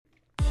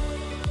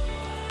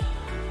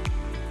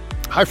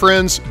Hi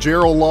friends,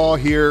 Gerald Law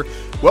here.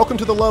 Welcome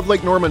to the Love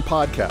Lake Norman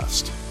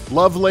podcast.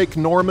 Love Lake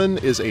Norman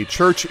is a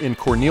church in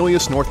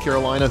Cornelius, North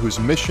Carolina, whose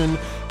mission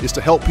is to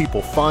help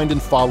people find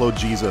and follow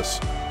Jesus.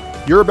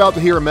 You're about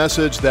to hear a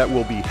message that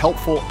will be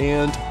helpful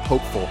and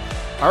hopeful.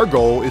 Our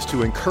goal is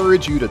to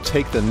encourage you to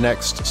take the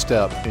next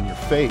step in your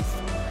faith.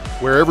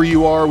 Wherever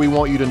you are, we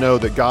want you to know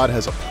that God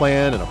has a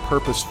plan and a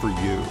purpose for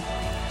you.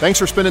 Thanks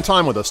for spending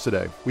time with us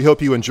today. We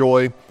hope you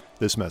enjoy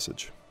this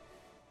message.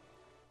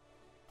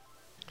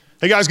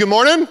 Hey guys, good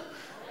morning.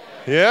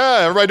 Yeah,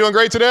 everybody doing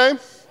great today?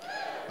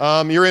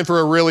 You're in for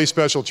a really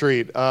special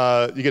treat.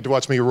 You get to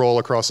watch me roll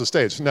across the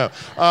stage. No,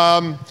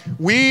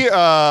 we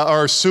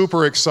are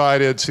super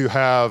excited to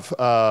have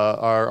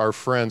our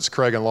friends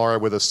Craig and Laura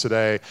with us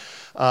today.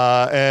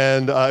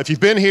 And if you've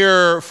been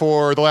here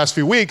for the last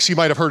few weeks, you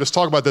might have heard us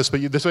talk about this,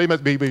 but this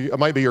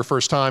might be your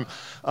first time.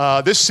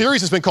 This series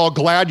has been called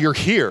Glad You're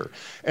Here.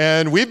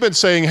 And we've been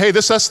saying, hey,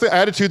 that's the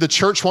attitude the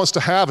church wants to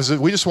have, is that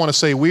we just want to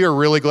say we are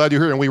really glad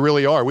you're here, and we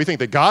really are. We think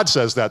that God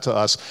says that to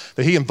us,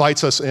 that he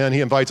invites us in,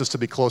 he invites us to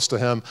be close to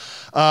him.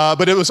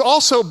 But it was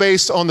also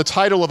based on the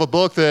title of a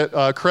book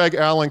that Craig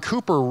Allen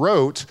Cooper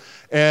wrote,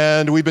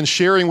 and we've been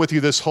sharing with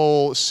you this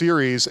whole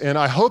series, and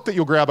I hope that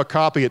you'll grab a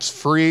copy. It's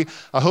free.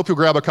 I hope you'll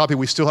grab a copy.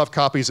 We still have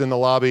copies in the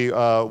lobby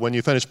when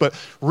you finish. But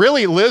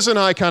really, Liz and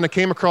I kind of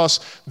came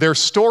across their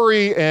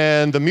story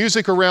and the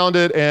music around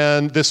it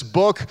and this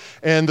book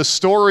and the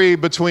story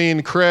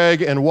between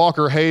Craig and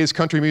Walker Hayes,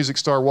 country music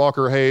star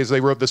Walker Hayes.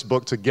 They wrote this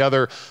book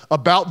together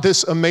about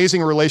this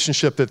amazing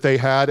relationship that they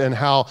had and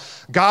how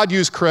God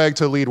used Craig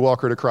to lead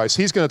Walker to Christ.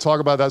 He's going to talk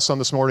about that some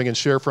this morning and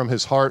share from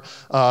his heart.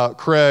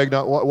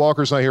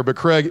 Walker's not here, but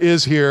Craig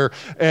is here,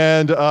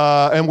 and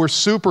we're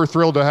super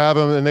thrilled to have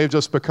him, and they've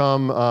just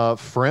become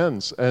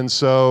friends. And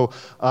so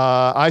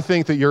I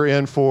think that you're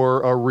in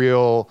for a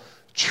real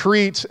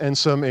treat and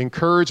some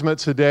encouragement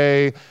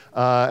today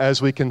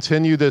as we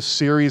continue this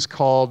series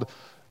called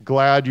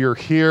Glad You're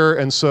Here.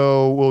 And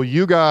so will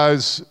you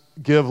guys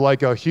give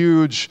like a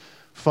huge,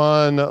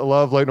 fun,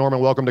 Love Lake Norman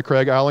welcome to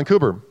Craig Allen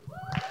Cooper.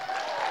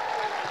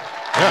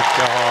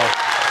 Yeah.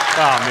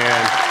 Oh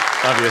man,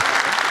 love you.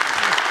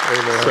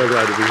 Amen. So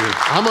glad to be here.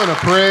 I'm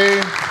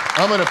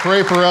gonna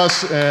pray for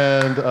us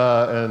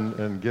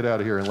and get out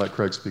of here and let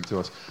Craig speak to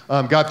us.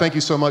 God, thank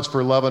you so much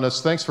for loving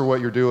us. Thanks for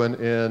what you're doing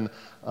in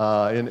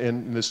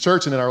this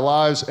church and in our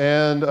lives,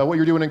 and what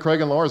you're doing in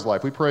Craig and Laura's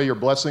life. We pray your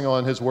blessing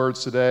on his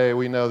words today.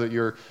 We know that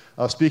you're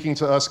speaking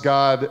to us,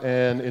 God,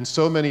 and in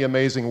so many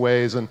amazing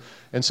ways. And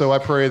so I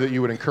pray that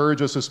you would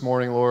encourage us this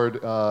morning,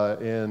 Lord,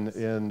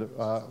 in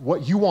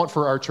what you want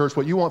for our church,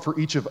 what you want for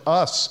each of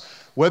us.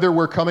 Whether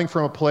we're coming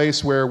from a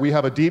place where we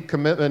have a deep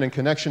commitment and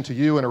connection to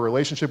you and a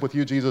relationship with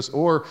you, Jesus,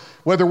 or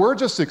whether we're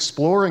just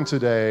exploring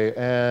today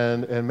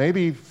and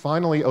maybe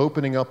finally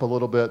opening up a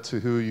little bit to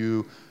who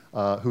you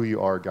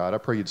are, God. I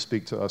pray you'd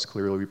speak to us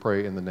clearly. We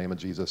pray in the name of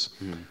Jesus.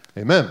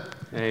 Amen.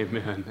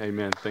 Amen.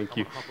 Amen. Thank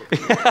you.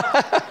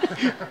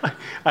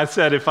 I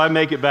said if I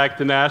make it back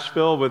to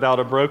Nashville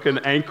without a broken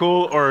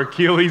ankle or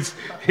Achilles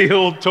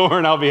heel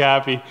torn, I'll be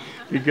happy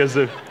because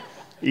of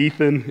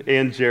Ethan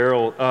and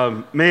Gerald.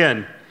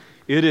 Man,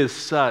 it is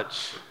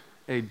such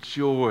a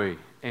joy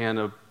and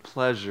a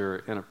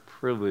pleasure and a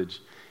privilege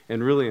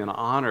and really an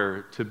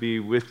honor to be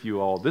with you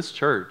all. This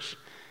church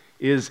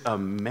is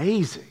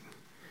amazing.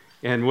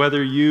 And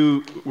whether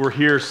you were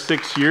here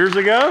 6 years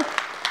ago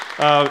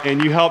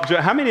and you helped,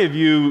 how many of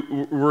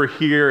you were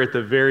here at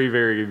the very,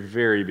 very,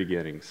 very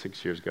beginning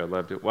 6 years ago? I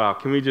loved it. Wow,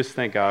 can we just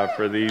thank God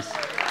for these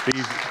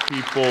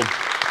people?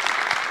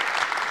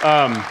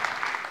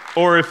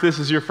 Or if this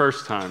is your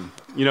first time.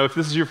 You know, if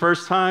this is your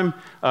first time,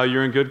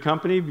 you're in good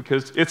company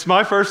because it's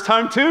my first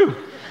time too.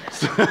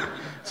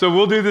 So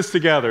we'll do this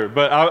together.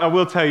 But I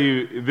will tell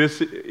you,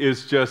 this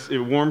is just, it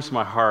warms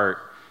my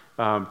heart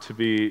to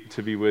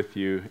be with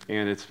you.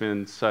 And it's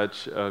been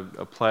such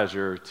a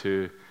pleasure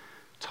to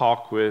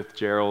talk with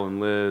Gerald and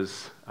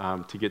Liz,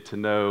 to get to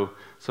know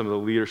some of the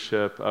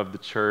leadership of the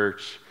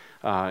church,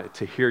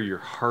 to hear your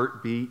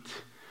heartbeat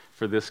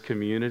for this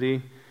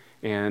community.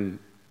 And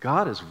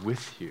God is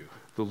with you.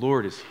 The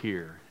Lord is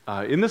here.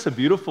 Isn't this a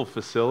beautiful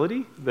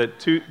facility that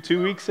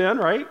two weeks in,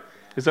 right?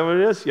 Is that what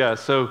it is? Yeah,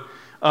 so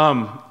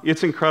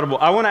it's incredible.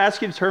 I want to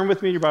ask you to turn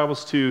with me in your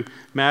Bibles to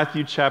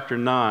Matthew chapter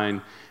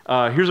 9.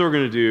 Here's what we're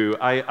going to do.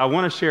 I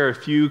want to share a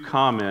few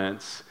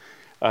comments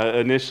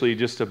initially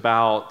just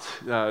about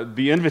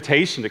the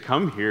invitation to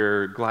come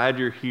here, glad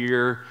you're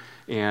here,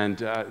 and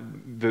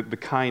the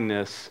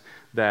kindness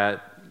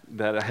that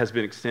has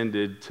been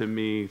extended to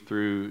me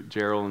through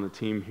Gerald and the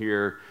team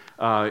here.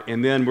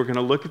 And then we're going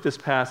to look at this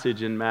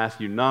passage in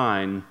Matthew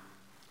 9,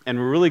 and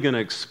we're really going to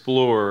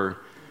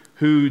explore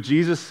who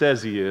Jesus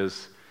says he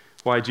is,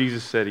 why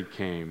Jesus said he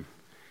came,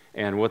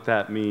 and what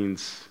that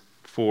means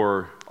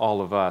for all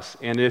of us.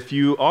 And if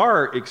you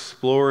are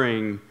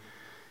exploring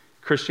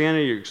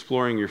Christianity, you're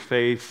exploring your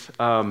faith,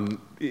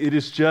 it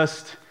is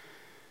just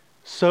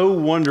so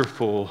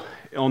wonderful.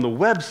 On the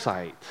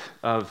website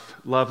of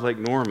Love Lake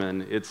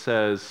Norman, it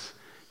says,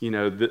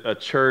 a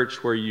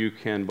church where you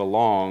can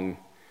belong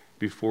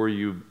before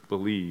you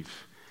believe.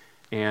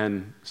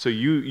 And so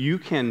you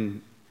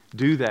can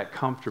do that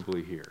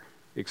comfortably here.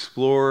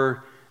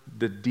 Explore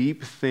the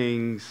deep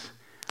things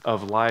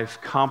of life,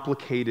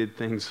 complicated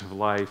things of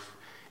life,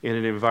 in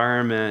an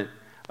environment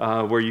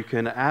where you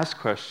can ask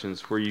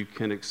questions, where you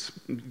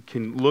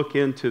can look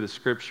into the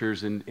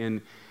scriptures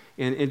and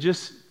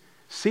just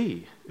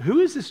see, who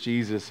is this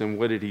Jesus and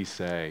what did he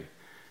say?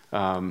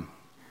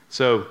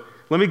 So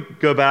let me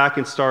go back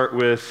and start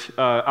with,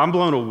 I'm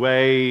blown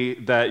away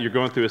that you're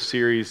going through a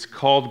series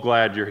called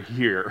Glad You're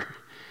Here.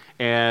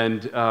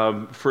 And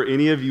for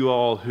any of you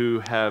all who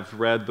have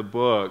read the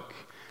book,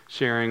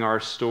 sharing our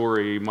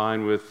story,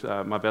 mine with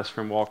my best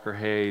friend Walker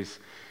Hayes,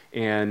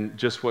 and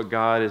just what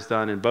God has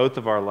done in both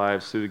of our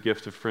lives through the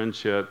gift of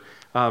friendship.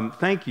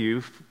 Thank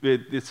you.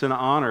 It's an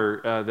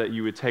honor that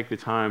you would take the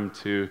time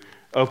to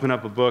open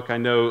up a book. I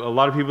know a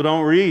lot of people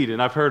don't read,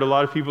 and I've heard a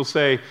lot of people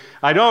say,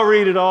 I don't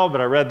read at all,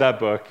 but I read that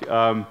book,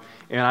 and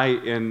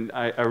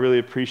I really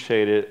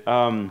appreciate it.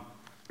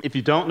 If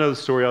you don't know the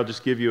story, I'll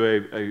just give you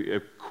a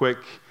quick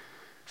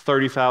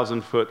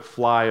 30,000-foot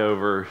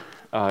flyover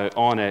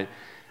on it.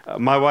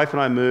 My wife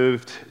and I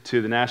moved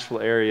to the Nashville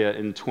area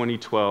in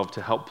 2012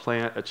 to help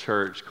plant a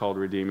church called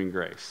Redeeming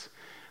Grace.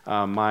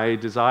 My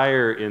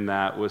desire in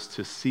that was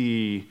to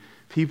see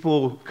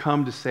people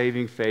come to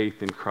saving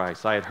faith in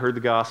Christ. I had heard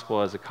the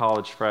gospel as a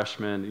college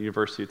freshman at the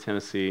University of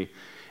Tennessee,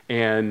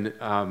 and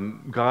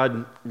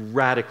God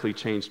radically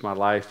changed my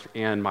life.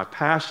 And my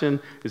passion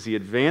is the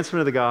advancement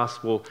of the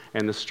gospel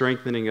and the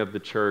strengthening of the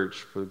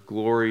church for the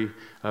glory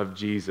of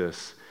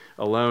Jesus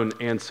alone.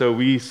 And so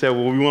we said,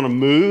 well, we want to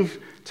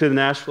move to the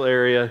Nashville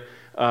area.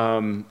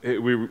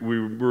 We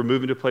were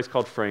moving to a place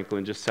called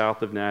Franklin, just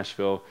south of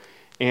Nashville.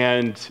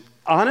 And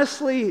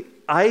honestly,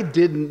 I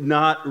did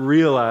not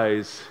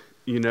realize,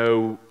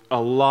 a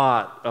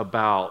lot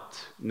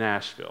about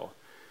Nashville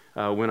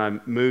when I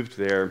moved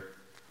there.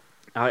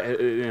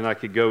 And I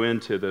could go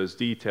into those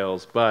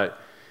details. But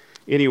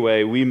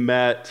anyway, we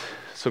met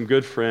some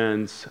good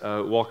friends,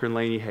 Walker and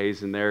Lainey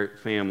Hayes and their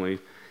family,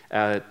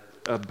 at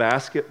a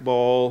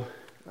basketball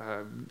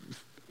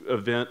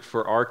event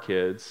for our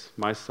kids,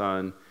 my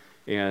son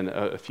and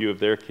a few of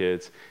their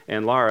kids.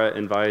 And Laura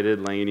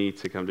invited Lainey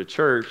to come to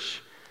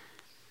church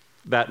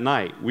that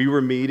night. We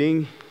were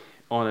meeting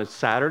on a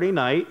Saturday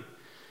night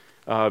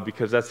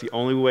because that's the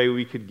only way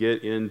we could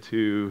get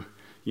into,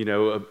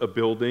 a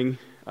building.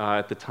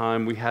 At the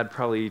time, we had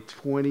probably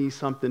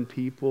 20-something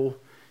people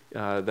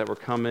that were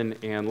coming,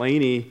 and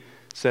Lainey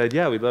said,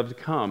 yeah, we'd love to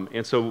come.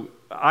 And so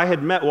I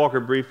had met Walker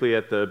briefly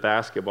at the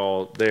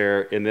basketball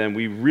there, and then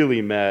we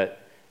really met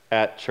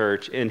at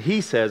church. And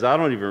he says, I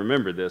don't even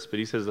remember this, but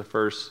he says the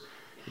first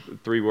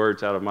 3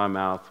 words out of my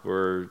mouth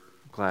were,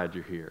 glad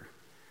you're here.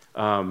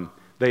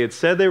 They had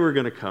said they were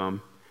going to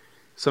come.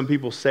 Some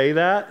people say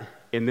that,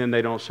 and then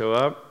they don't show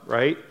up,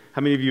 right?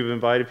 How many of you have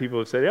invited people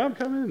who say, yeah, I'm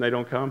coming, and they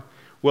don't come?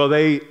 Well,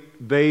 they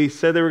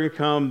said they were going to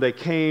come. They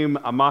came.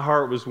 My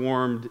heart was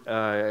warmed,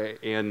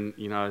 and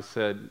I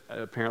said,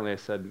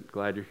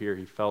 glad you're here.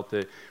 He felt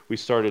it. We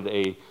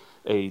started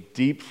a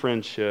deep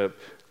friendship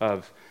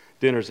of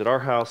dinners at our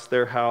house,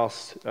 their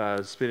house,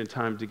 spending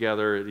time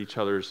together at each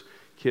other's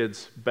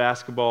kids'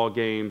 basketball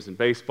games and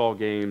baseball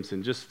games,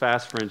 and just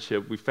fast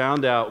friendship. We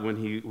found out when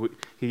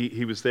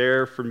he was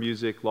there for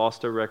music,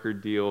 lost a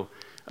record deal,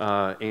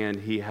 and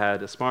he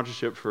had a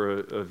sponsorship for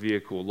a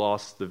vehicle,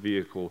 lost the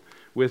vehicle.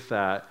 With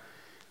that,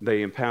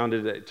 they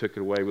impounded it, took it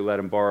away. We let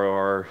him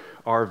borrow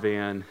our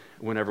van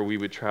whenever we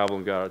would travel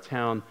and go out of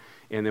town.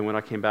 And then when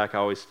I came back, I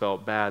always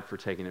felt bad for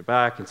taking it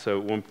back. And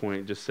so at one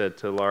point, just said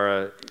to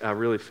Laura, I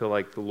really feel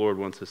like the Lord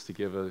wants us to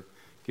give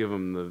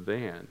him the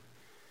van.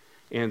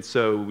 And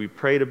so we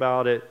prayed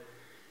about it,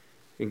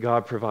 and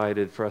God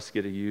provided for us to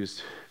get a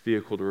used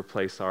vehicle to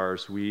replace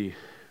ours. We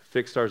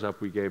fixed ours up.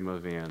 We gave him a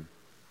van.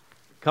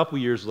 A couple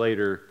years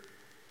later,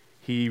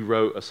 he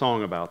wrote a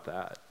song about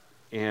that.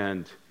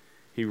 And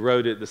he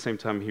wrote it the same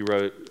time he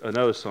wrote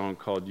another song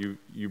called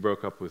You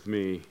Broke Up With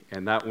Me,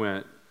 and that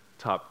went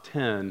top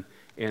 10,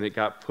 and it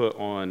got put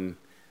on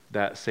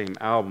that same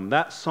album.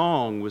 That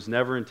song was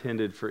never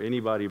intended for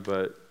anybody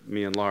but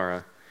me and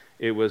Laura.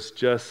 It was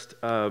just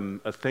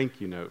a thank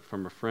you note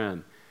from a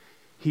friend.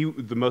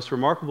 The most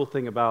remarkable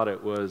thing about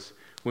it was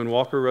when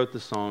Walker wrote the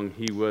song,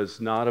 he was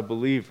not a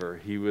believer.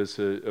 He was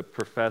a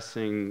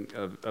professing,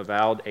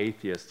 avowed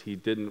atheist. He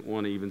didn't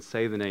want to even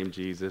say the name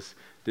Jesus,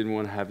 didn't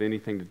want to have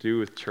anything to do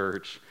with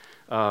church.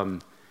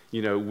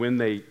 When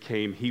they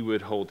came, he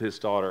would hold his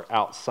daughter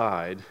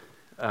outside,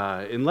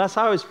 unless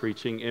I was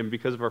preaching, and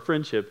because of our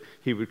friendship,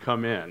 he would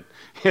come in.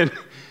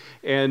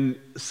 And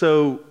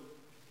so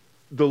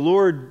the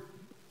Lord,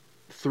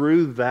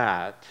 through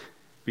that,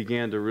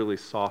 began to really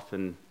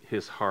soften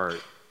his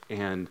heart.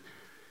 And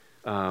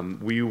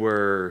we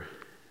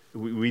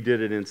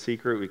did it in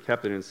secret, we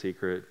kept it in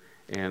secret,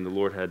 and the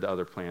Lord had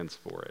other plans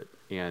for it.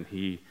 And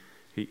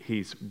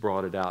he's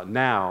brought it out.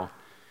 Now,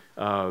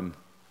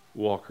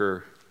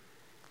 Walker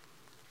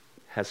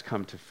has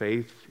come to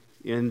faith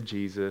in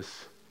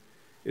Jesus,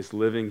 is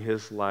living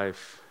his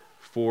life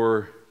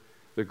for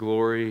the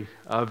glory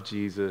of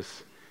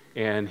Jesus,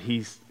 and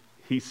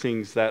he he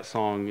sings that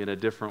song in a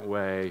different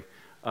way.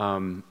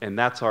 And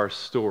that's our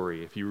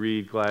story. If you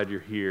read Glad You're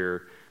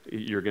Here,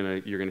 you're gonna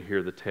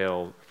hear the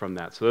tale from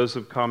that. So those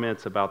are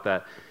comments about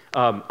that.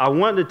 I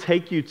want to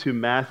take you to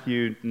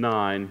Matthew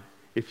 9.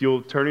 If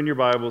you'll turn in your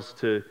Bibles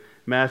to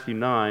Matthew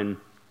 9,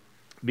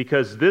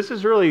 because this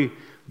is really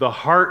the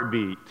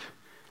heartbeat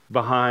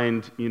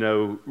behind,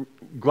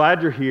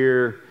 Glad You're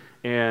Here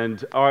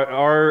and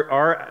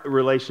our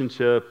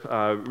relationship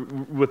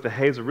with the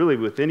Hazel, really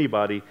with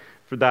anybody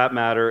for that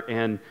matter.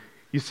 And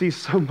you see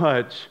so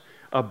much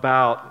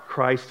about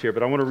Christ here.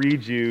 But I want to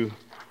read you,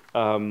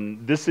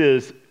 this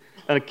is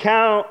an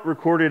account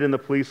recorded in the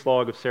police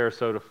log of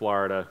Sarasota,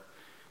 Florida,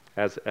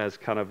 as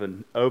kind of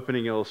an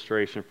opening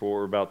illustration for what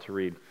we're about to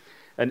read.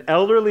 An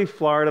elderly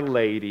Florida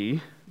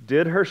lady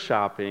did her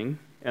shopping,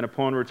 and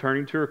upon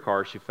returning to her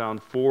car, she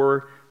found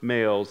 4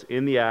 males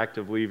in the act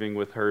of leaving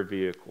with her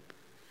vehicle.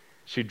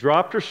 She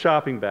dropped her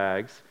shopping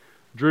bags,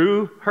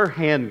 drew her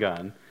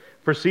handgun,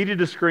 proceeded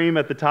to scream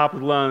at the top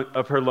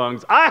of her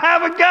lungs, "I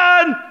have a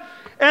gun,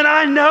 and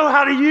I know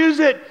how to use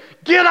it!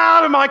 Get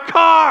out of my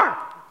car!"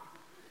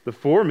 The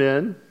 4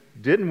 men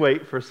didn't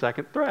wait for a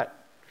second threat.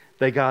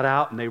 They got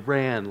out and they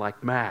ran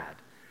like mad.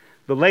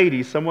 The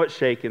lady, somewhat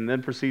shaken,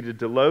 then proceeded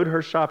to load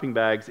her shopping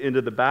bags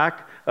into the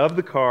back of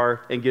the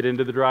car and get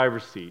into the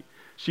driver's seat.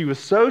 She was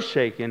so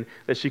shaken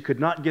that she could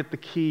not get the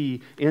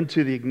key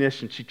into the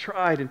ignition. She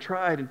tried and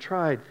tried and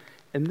tried,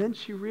 and then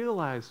she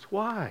realized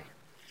why.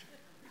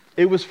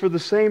 It was for the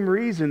same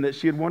reason that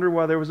she had wondered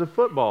why there was a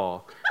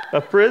football,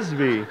 a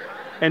frisbee,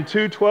 and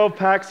 2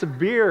 12-packs of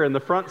beer in the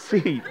front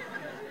seat.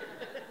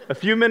 A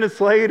few minutes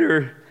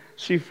later,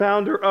 she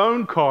found her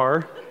own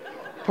car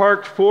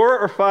parked 4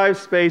 or 5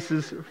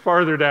 spaces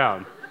farther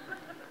down.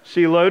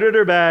 She loaded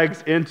her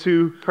bags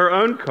into her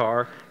own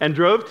car and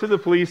drove to the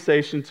police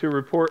station to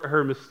report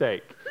her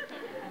mistake.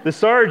 The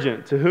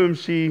sergeant, to whom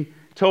she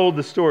told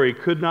the story,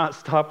 could not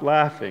stop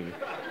laughing.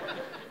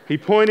 He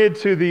pointed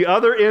to the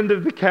other end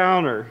of the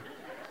counter,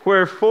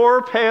 where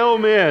 4 pale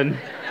men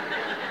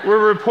were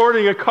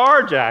reporting a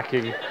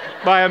carjacking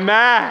by a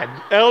mad,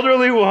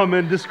 elderly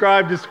woman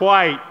described as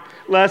white,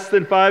 less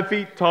than 5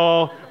 feet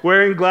tall,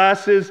 wearing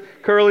glasses,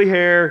 curly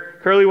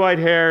white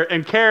hair,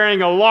 and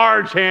carrying a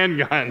large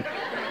handgun.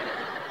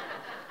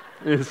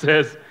 It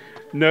says,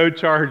 no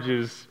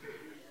charges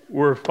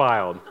were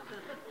filed.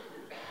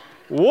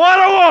 What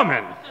a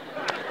woman,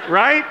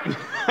 right?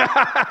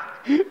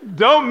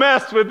 Don't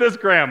mess with this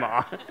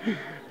grandma.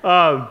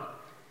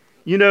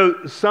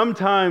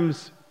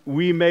 Sometimes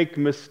we make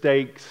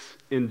mistakes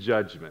in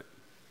judgment.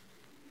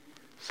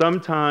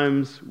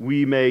 Sometimes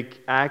we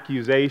make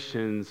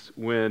accusations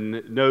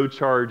when no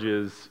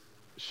charges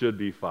should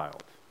be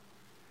filed.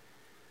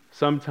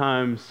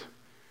 Sometimes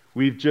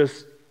we've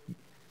just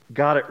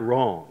got it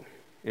wrong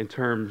in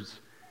terms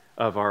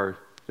of our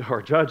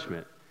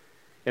judgment.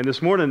 And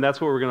this morning,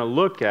 that's what we're going to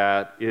look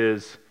at,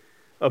 is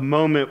a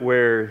moment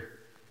where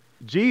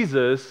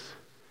Jesus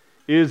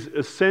is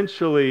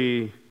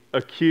essentially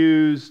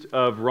accused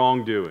of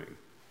wrongdoing.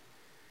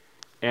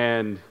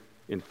 And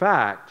in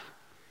fact,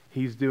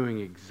 he's doing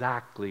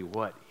exactly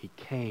what he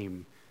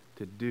came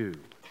to do.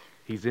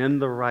 He's in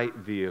the right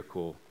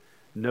vehicle.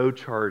 No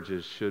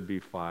charges should be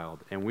filed.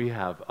 And we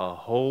have a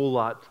whole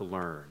lot to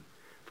learn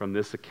from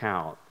this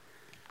account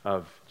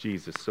of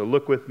Jesus. So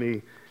look with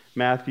me,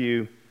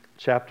 Matthew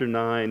chapter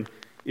 9.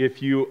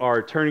 If you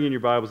are turning in your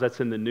Bibles, that's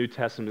in the New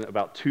Testament,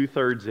 about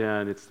 2/3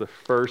 in. It's the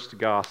first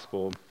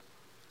gospel.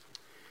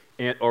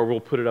 Or we'll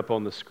put it up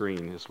on the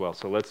screen as well.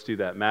 So let's do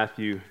that.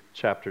 Matthew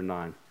chapter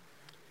 9.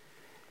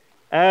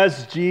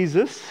 As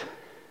Jesus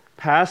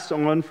passed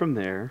on from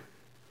there,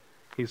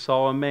 he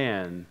saw a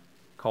man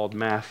called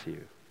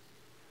Matthew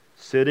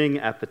sitting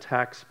at the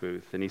tax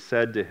booth, and he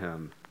said to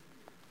him,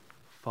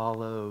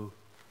 "Follow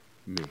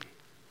me."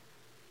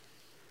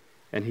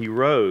 And he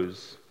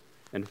rose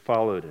and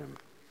followed him.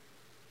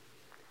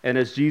 And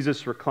as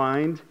Jesus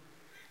reclined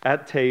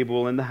at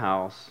table in the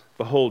house,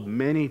 behold,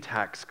 many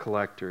tax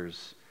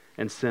collectors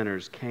and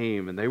sinners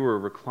came, and they were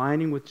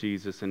reclining with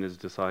Jesus and his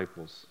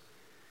disciples.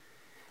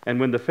 And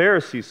when the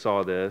Pharisees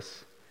saw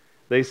this,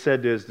 they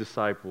said to his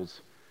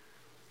disciples,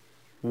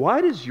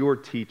 "Why does your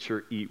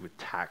teacher eat with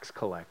tax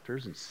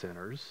collectors and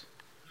sinners?"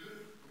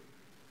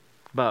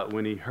 But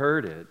when he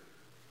heard it,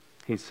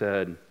 he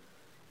said,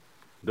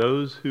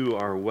 "Those who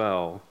are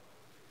well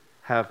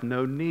have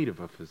no need of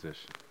a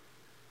physician,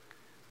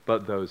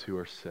 but those who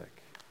are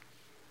sick.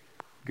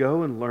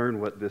 Go and learn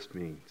what this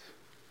means.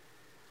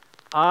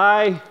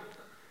 I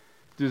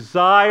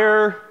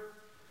desire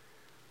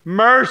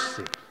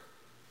mercy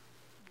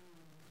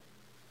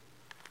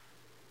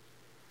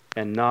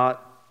and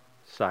not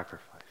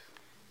sacrifice.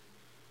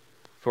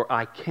 For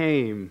I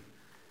came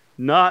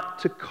not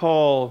to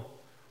call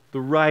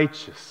the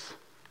righteous,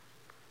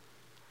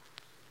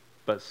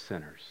 but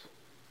sinners."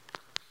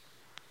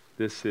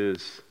 This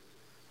is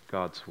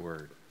God's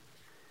word.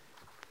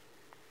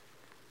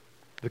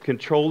 The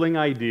controlling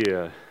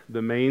idea,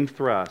 the main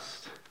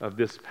thrust of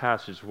this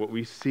passage, what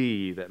we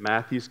see that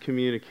Matthew's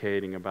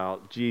communicating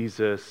about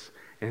Jesus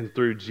and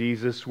through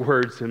Jesus'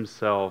 words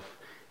himself,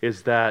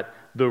 is that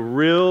the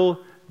real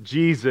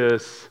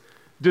Jesus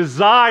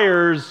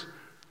desires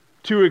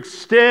to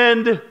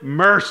extend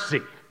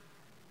mercy.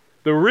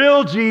 The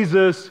real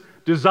Jesus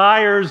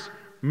desires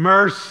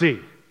mercy.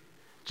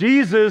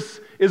 Jesus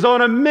is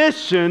on a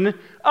mission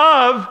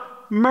of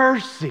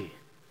mercy.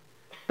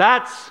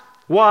 That's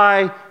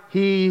why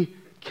he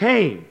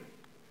came.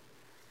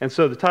 And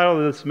so the title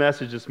of this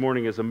message this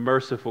morning is A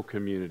Merciful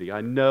Community.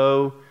 I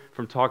know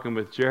from talking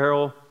with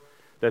Gerald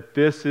that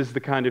this is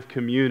the kind of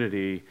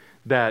community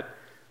that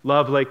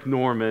Love Lake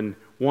Norman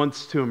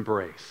wants to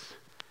embrace.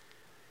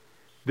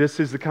 This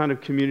is the kind of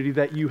community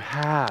that you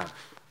have.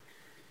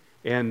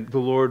 And the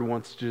Lord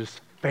wants to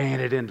just fan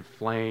it into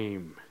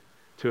flame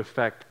to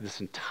affect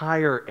this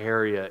entire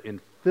area and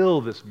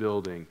fill this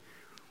building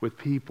with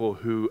people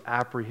who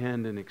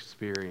apprehend and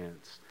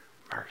experience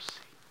mercy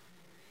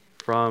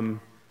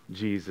from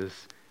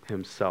Jesus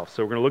himself.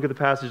 So we're going to look at the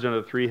passage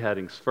under the three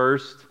headings.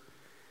 First,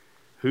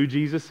 who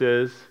Jesus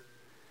is,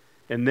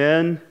 and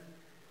then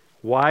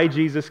why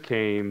Jesus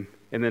came,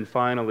 and then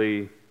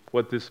finally,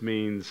 what this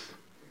means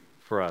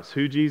for us.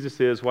 Who Jesus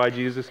is, why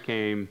Jesus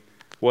came,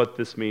 what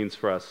this means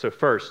for us. So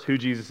first, who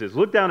Jesus is.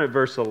 Look down at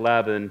verse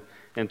 11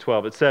 and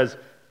 12. It says,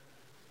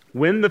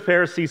 when the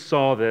Pharisees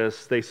saw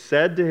this, they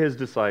said to his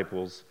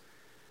disciples,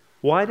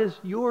 why does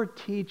your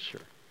teacher...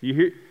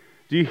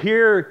 Do you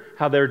hear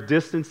how they're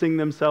distancing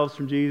themselves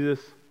from Jesus?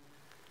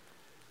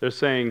 They're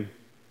saying,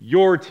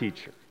 your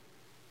teacher.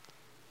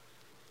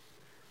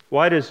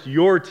 Why does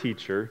your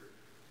teacher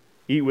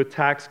eat with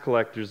tax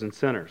collectors and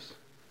sinners?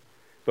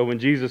 But when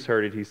Jesus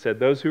heard it, he said,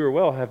 those who are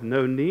well have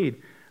no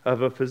need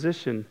of a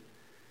physician,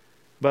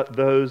 but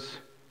those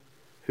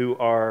who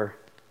are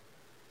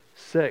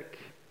sick.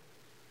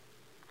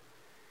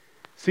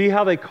 See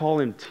how they call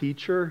him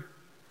teacher?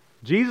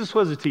 Jesus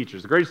was a teacher,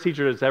 the greatest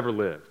teacher that's ever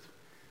lived.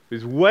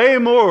 He's way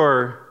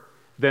more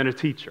than a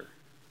teacher.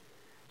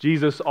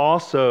 Jesus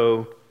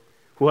also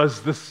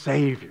was the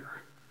Savior.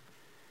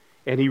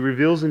 And he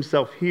reveals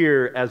himself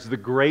here as the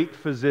great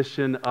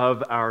physician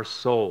of our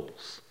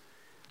souls.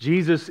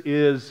 Jesus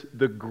is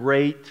the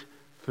great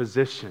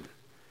physician.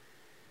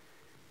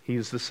 He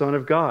is the Son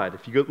of God.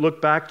 If you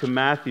look back to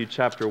Matthew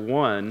chapter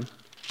 1,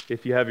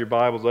 if you have your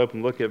Bibles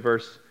open, look at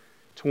verse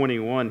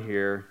 21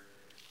 here.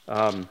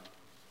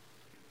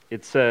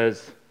 It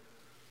says,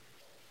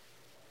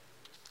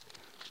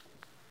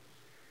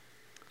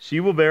 she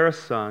will bear a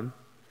son,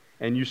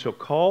 and you shall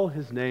call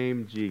his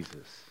name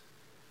Jesus,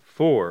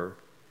 for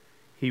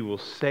he will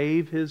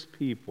save his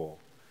people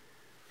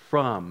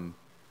from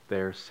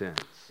their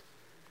sins.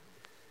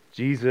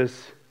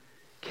 Jesus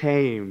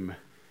came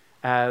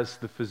as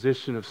the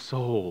physician of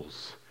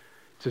souls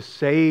to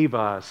save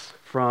us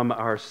from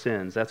our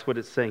sins. That's what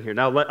it's saying here.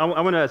 Now,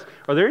 I want to ask,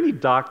 are there any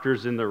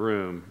doctors in the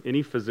room?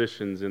 Any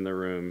physicians in the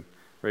room?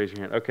 Raise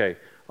your hand. Okay,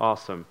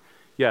 awesome.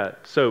 Yeah,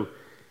 so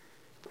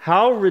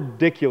how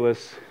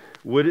ridiculous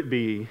would it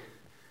be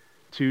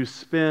to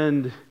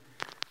spend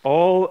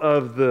all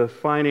of the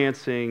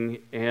financing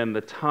and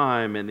the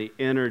time and the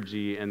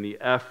energy and the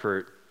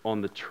effort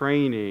on the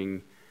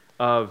training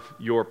of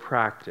your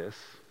practice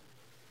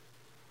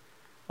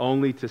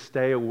only to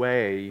stay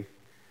away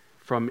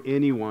from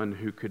anyone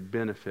who could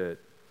benefit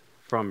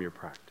from your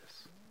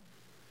practice?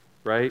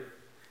 Right?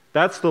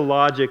 That's the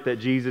logic that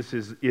Jesus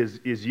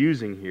is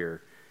using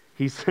here.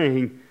 He's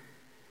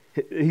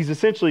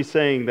essentially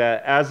saying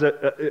that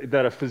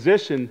that a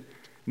physician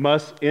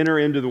must enter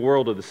into the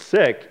world of the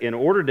sick in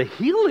order to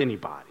heal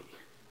anybody.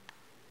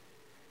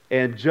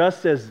 And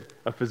just as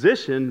a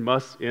physician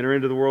must enter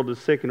into the world of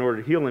the sick in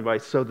order to heal anybody,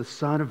 so the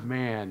Son of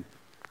Man,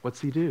 what's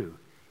he do?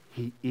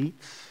 He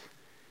eats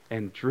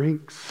and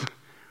drinks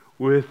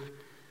with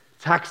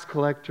tax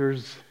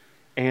collectors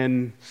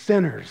and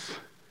sinners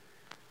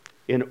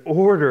in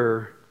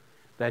order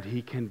that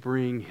he can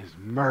bring his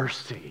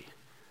mercy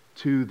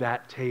to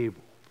that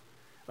table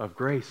of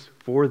grace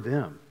for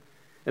them.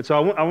 And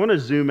so I want to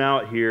zoom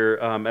out here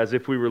as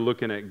if we were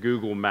looking at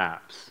Google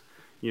Maps,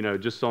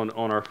 just on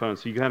our phone.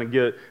 So you kind of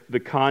get the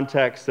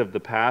context of the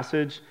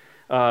passage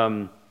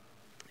and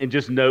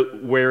just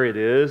note where it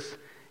is.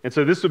 And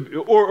so this would,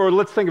 or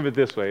let's think of it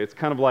this way. It's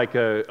kind of like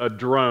a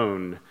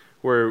drone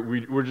where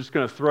we're just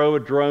going to throw a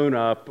drone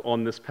up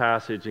on this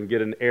passage and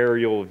get an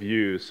aerial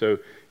view. So,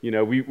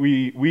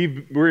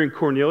 we're in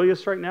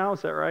Cornelius right now,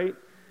 is that right?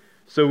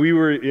 So we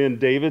were in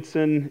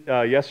Davidson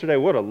yesterday.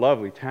 What a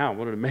lovely town.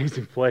 What an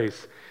amazing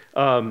place.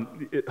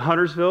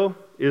 Huntersville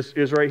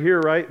is right here,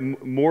 right?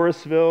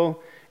 Morrisville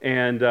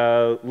and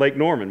Lake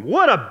Norman.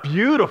 What a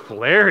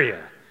beautiful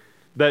area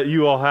that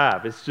you all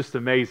have. It's just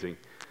amazing.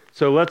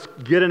 So let's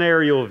get an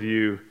aerial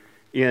view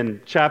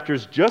in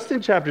chapters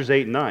 8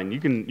 and 9. You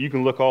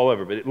can look all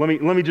over, but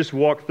let me just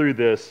walk through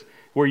this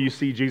where you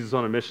see Jesus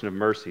on a mission of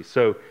mercy.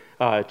 So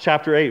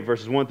chapter 8,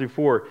 verses 1 through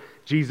 4,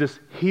 Jesus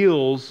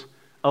heals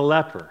a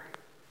leper.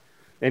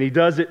 And he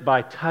does it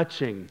by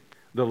touching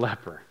the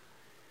leper.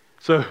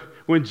 So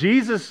when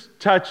Jesus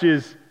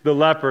touches the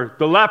leper,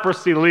 the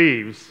leprosy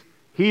leaves.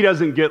 He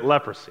doesn't get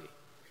leprosy.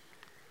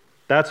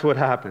 That's what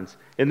happens.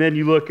 And then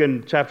you look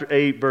in chapter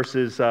 8,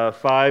 verses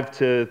 5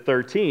 to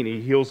 13. He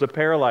heals a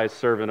paralyzed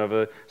servant of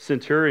a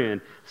centurion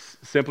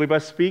simply by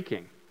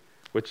speaking,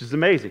 which is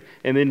amazing.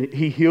 And then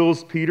he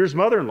heals Peter's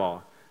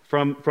mother-in-law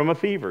from a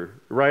fever.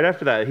 Right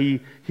after that, he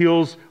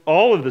heals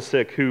all of the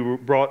sick who were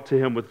brought to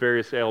him with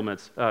various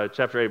ailments.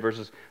 Chapter 8,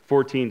 verses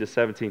 14 to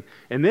 17.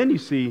 And then you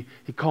see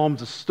he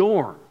calms a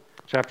storm.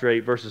 Chapter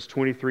 8, verses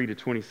 23 to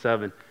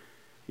 27.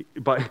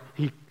 But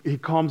he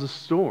calms a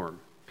storm.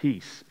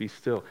 Peace, be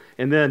still.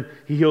 And then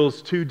he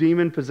heals 2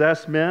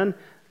 demon-possessed men,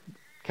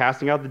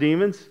 casting out the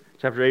demons.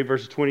 Chapter 8,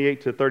 verses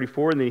 28 to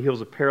 34. And then he heals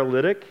a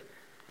paralytic.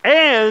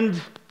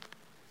 And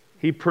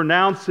he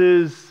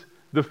pronounces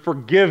the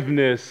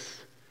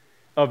forgiveness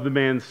of the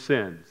man's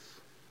sins.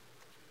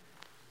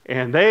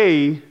 And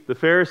the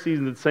Pharisees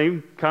and the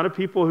same kind of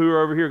people who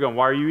are over here going,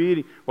 why are you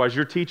eating? Why does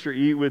your teacher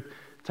eat with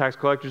tax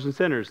collectors and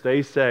sinners?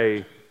 They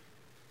say,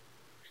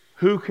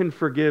 who can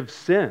forgive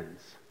sins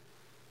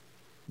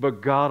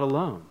but God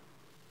alone?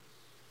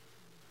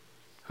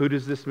 Who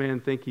does this man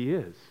think he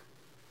is?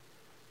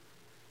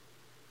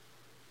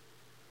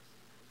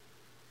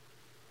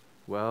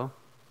 Well,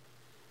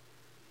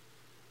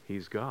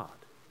 he's God.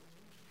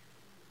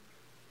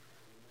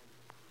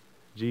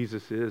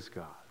 Jesus is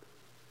God.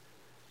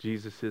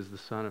 Jesus is the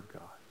Son of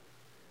God.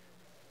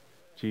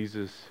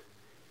 Jesus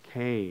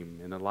came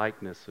in the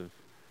likeness of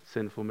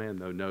sinful man,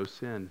 though no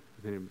sin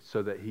within him,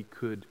 so that he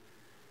could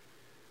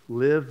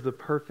live the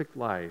perfect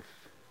life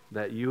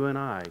that you and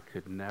I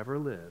could never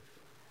live.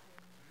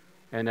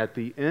 And at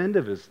the end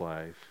of his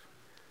life,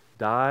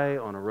 die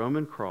on a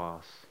Roman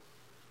cross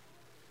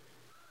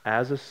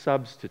as a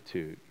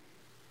substitute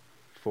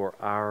for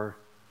our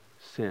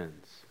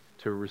sins,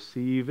 to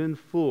receive in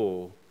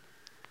full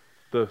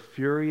the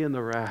fury and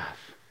the wrath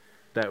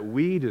that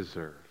we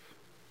deserve,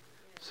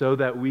 so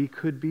that we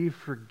could be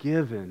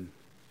forgiven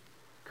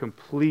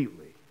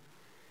completely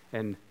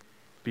and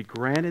be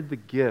granted the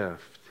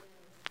gift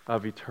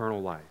of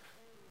eternal life.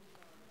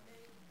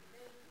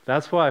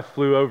 That's why I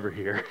flew over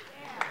here.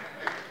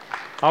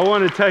 I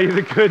want to tell you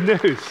the good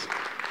news.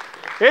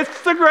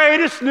 It's the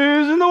greatest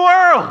news in the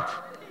world.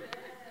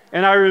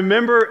 And I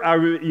remember,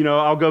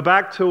 I'll go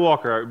back to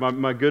Walker,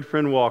 my good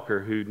friend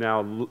Walker, who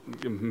now,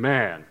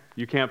 man,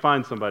 you can't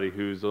find somebody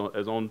who's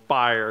as on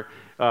fire.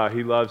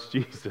 He loves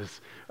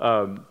Jesus.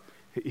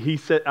 He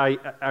said,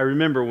 I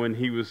remember when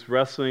he was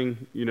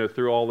wrestling,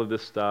 through all of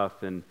this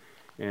stuff and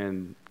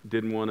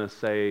didn't want to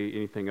say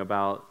anything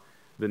about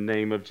the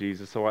name of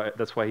Jesus. So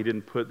that's why he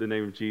didn't put the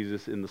name of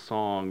Jesus in the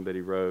song that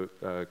he wrote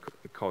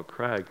called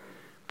Craig.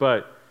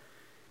 But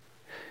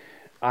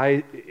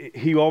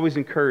he always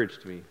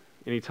encouraged me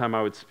anytime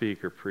I would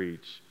speak or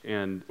preach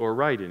or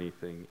write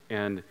anything.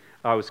 And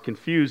I was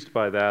confused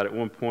by that. At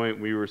one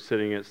point, we were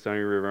sitting at Stony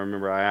River. I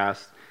remember I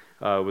asked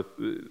with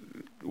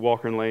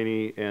Walker and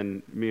Laney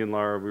and me and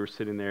Laura, we were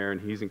sitting there,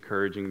 and he's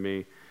encouraging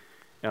me.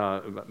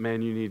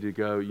 Man, you need to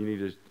go.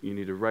 You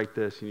need to write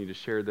this. You need to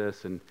share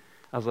this. And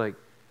I was like,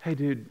 hey,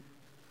 dude,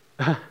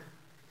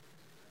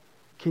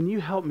 can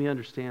you help me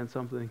understand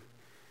something?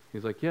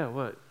 He's like, yeah,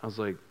 what? I was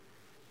like,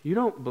 you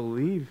don't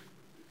believe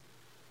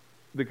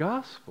the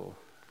gospel.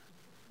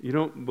 You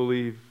don't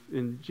believe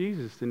in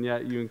Jesus, and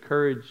yet you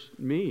encourage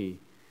me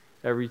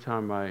every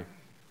time I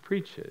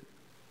preach it.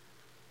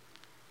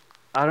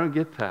 I don't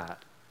get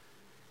that.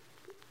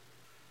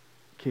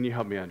 Can you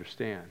help me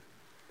understand?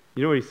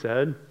 You know what he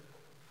said?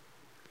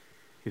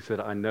 He said,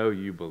 I know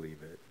you believe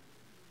it.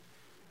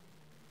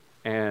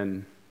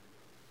 And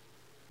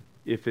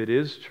if it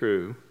is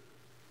true,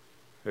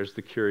 there's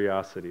the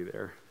curiosity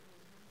there.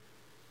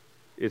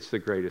 It's the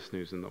greatest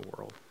news in the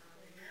world.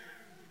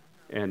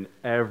 And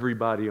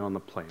everybody on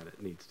the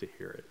planet needs to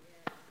hear it.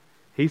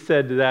 He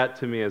said that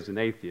to me as an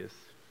atheist.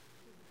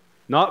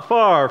 Not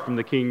far from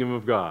the kingdom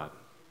of God.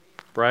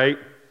 Right?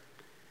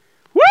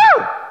 Woo!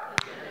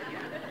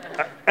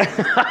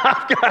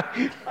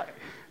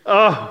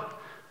 Oh,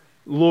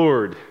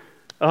 Lord.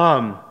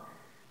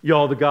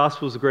 Y'all, the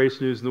gospel is the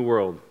greatest news in the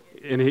world.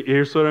 And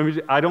here's what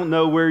I don't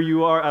know where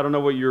you are. I don't know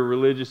what your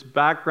religious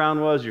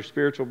background was, your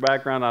spiritual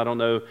background. I don't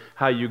know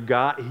how you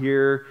got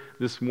here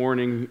this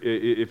morning,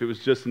 if it was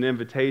just an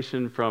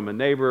invitation from a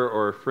neighbor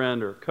or a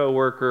friend or a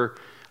coworker,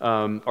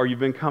 or you've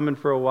been coming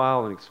for a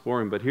while and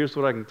exploring. But here's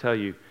what I can tell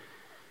you.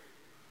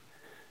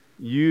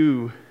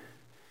 You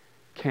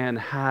can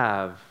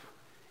have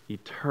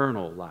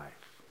eternal life.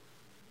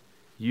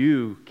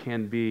 You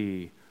can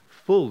be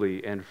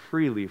fully and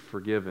freely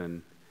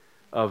forgiven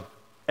of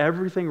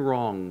everything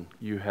wrong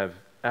you have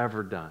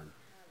ever done.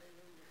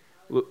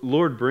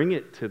 Lord, bring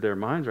it to their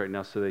minds right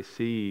now so they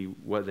see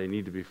what they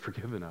need to be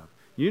forgiven of.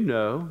 You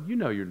know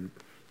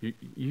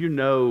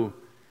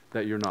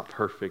that you're not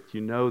perfect.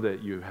 You know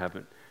that you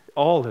haven't.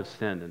 All have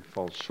sinned and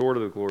fall short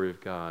of the glory of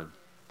God,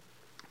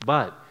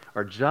 but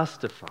are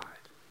justified.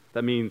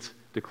 That means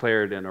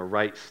declared in a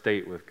right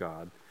state with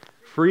God,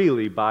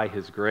 freely by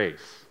His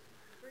grace,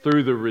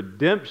 through the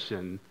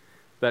redemption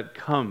that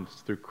comes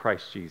through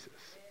Christ Jesus.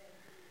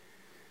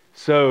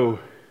 So,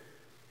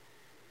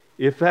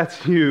 if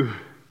that's you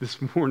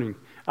this morning,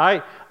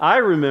 I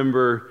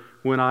remember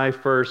when I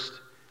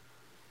first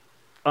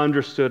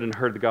understood and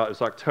heard the gospel. It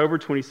was October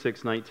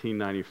 26,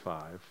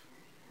 1995.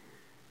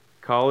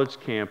 College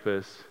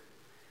campus,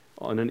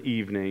 on an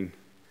evening,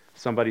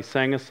 somebody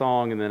sang a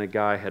song, and then a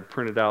guy had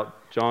printed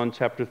out John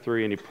chapter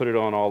 3, and he put it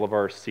on all of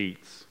our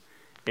seats.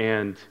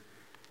 And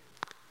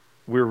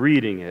we're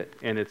reading it,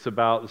 and it's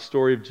about the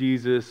story of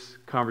Jesus'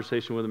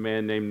 conversation with a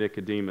man named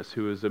Nicodemus,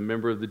 who was a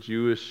member of the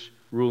Jewish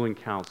ruling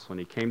council. And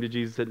he came to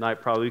Jesus at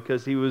night, probably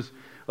because he was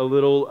a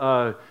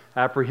little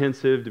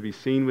apprehensive to be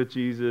seen with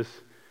Jesus.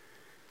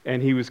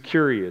 And he was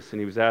curious, and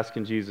he was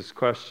asking Jesus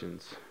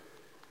questions.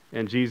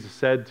 And Jesus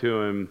said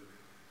to him,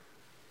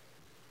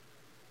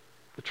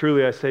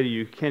 "Truly I say to you,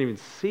 you can't even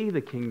see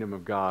the kingdom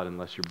of God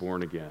unless you're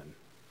born again.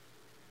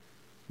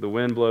 The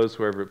wind blows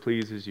wherever it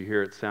pleases. You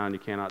hear its sound. You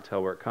cannot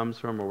tell where it comes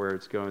from or where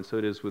it's going. So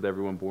it is with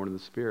everyone born in the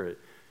Spirit.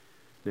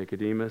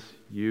 Nicodemus,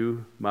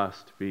 you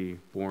must be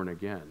born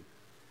again."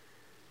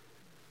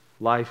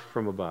 Life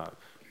from above.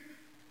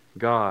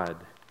 God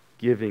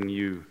giving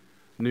you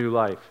new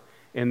life.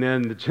 And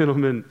then the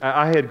gentleman,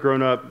 I had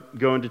grown up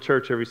going to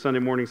church every Sunday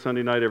morning,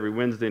 Sunday night, every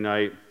Wednesday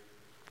night.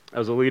 I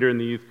was a leader in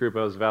the youth group.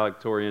 I was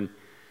valedictorian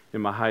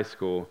in my high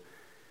school.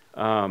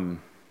 And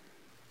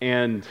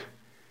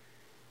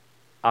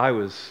I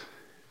was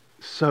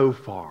so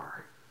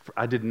far.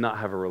 I did not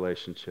have a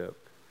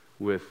relationship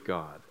with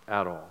God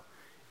at all.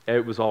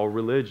 It was all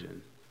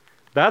religion.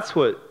 That's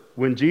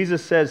when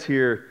Jesus says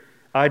here,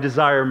 I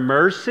desire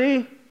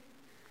mercy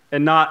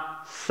and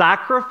not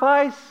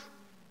sacrifice.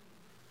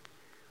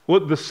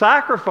 What the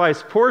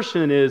sacrifice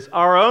portion is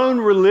our own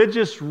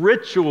religious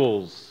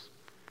rituals,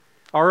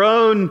 our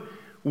own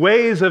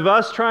ways of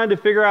us trying to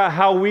figure out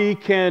how we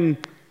can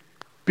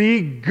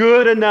be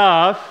good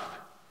enough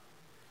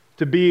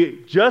to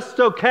be just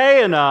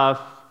okay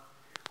enough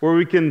where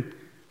we can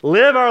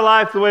live our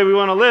life the way we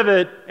want to live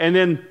it and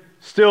then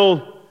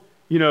still,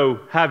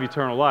 have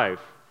eternal life.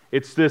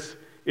 It's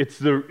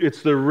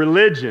the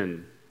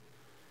religion.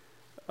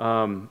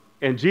 And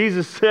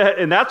Jesus said,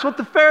 and that's what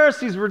the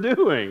Pharisees were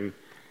doing.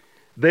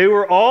 They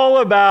were all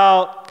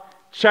about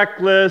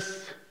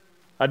checklists.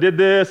 I did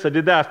this, I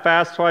did that. I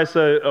fast twice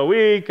a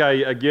week.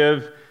 I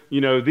give,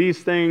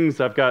 these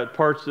things. I've got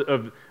parts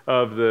of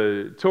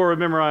the Torah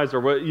memorized, or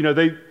what,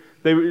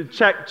 they would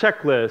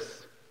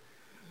checklists,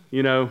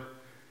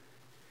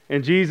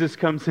 And Jesus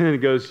comes in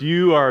and goes,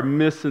 you are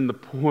missing the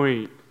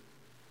point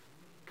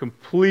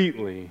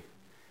completely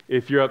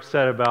if you're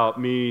upset about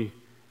me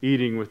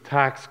eating with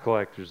tax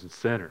collectors and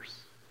sinners.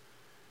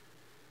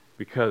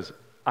 Because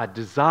I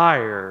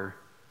desire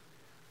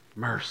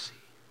mercy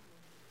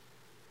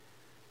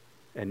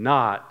and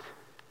not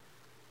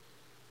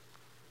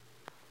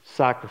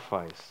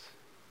sacrifice.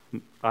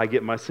 I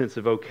get my sense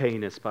of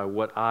okayness by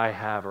what I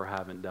have or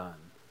haven't done.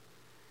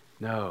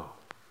 No.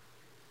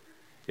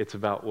 It's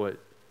about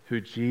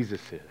who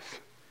Jesus is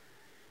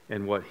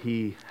and what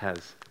He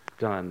has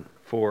done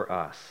for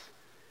us.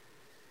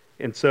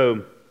 And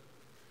so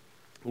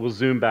we'll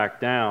zoom back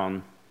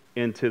down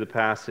into the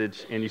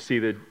passage, and you see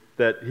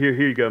that here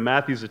you go.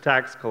 Matthew's a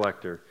tax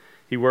collector.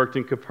 He worked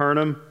in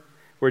Capernaum,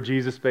 where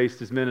Jesus based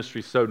his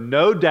ministry. So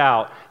no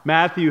doubt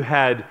Matthew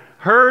had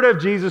heard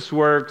of Jesus'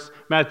 works.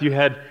 Matthew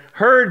had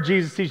heard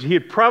Jesus teach. He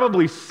had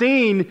probably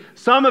seen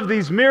some of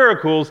these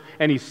miracles,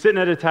 and he's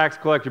sitting at a tax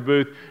collector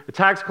booth. The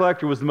tax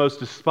collector was the most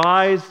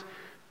despised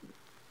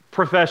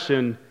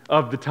profession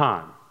of the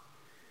time.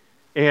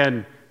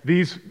 And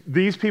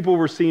these people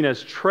were seen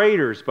as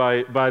traitors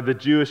by the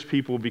Jewish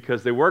people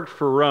because they worked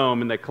for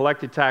Rome and they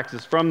collected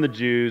taxes from the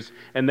Jews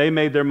and they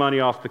made their money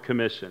off the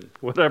commission,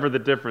 whatever the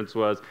difference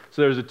was.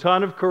 So there's a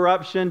ton of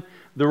corruption.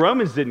 The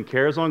Romans didn't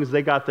care as long as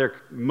they got their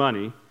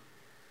money.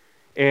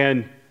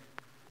 And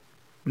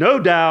no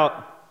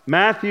doubt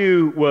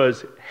Matthew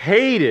was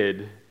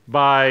hated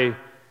by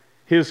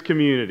his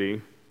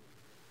community.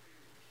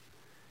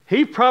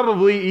 He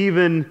probably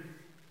even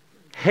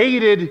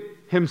hated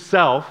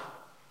himself.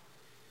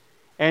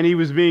 And he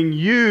was being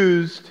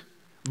used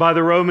by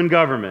the Roman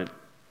government,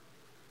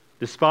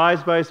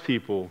 despised by his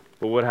people.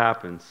 But what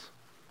happens?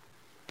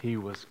 He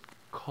was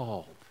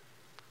called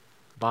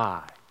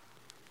by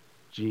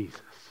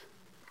Jesus.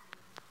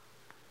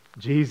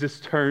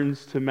 Jesus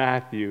turns to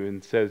Matthew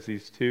and says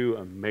these two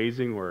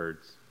amazing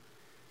words.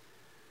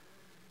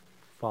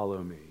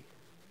 Follow me.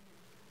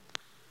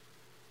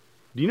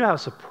 Do you know how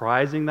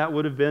surprising that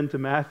would have been to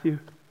Matthew?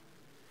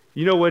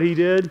 You know what he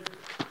did?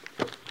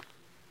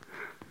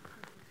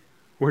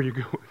 Where are you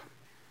going?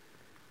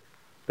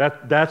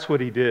 That's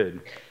what he did.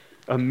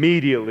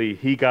 Immediately,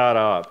 he got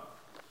up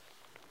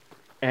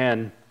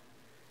and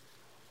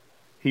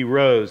he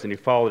rose and he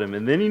followed him.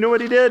 And then you know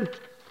what he did?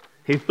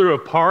 He threw a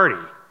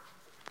party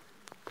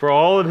for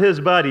all of his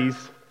buddies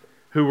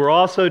who were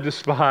also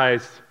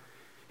despised.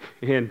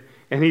 And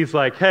he's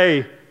like,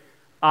 hey,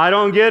 I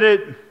don't get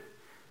it,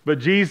 but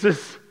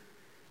Jesus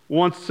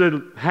wants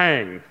to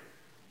hang.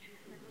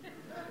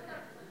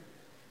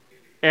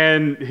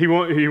 And he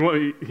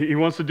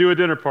wants to do a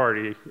dinner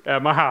party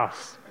at my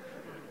house.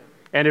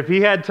 And if he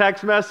had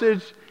text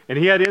message And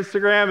he had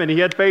Instagram, and he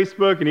had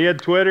Facebook, and he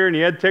had Twitter, and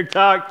he had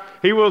TikTok.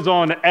 He was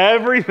on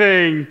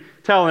everything,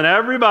 telling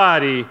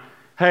everybody,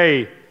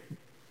 hey,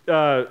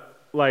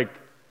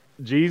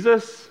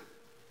 Jesus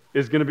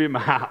is going to be at my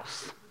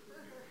house,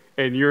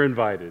 and you're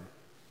invited.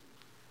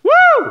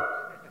 Woo!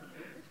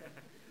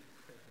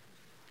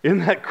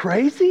 Isn't that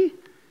crazy?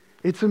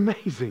 It's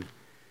amazing.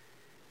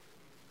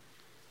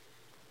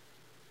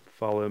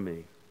 Follow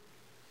me.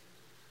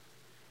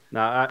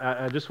 Now,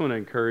 I just want to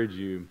encourage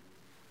you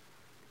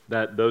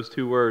that those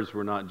two words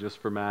were not just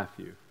for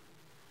Matthew.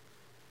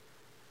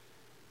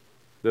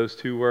 Those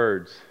two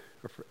words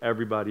are for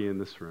everybody in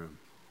this room.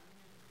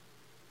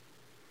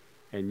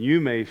 And you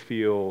may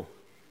feel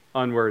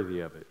unworthy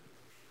of it.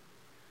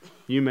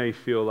 You may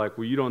feel like,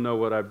 well, you don't know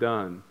what I've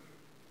done.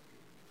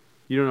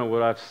 You don't know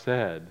what I've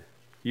said.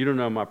 You don't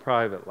know my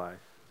private life.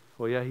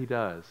 Well, yeah, he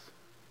does.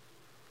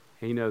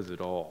 He knows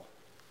it all.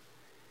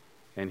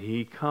 And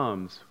he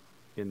comes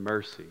in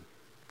mercy.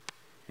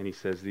 And he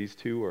says these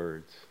two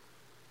words,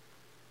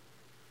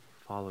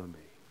 follow me.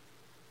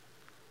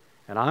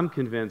 And I'm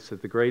convinced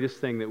that the greatest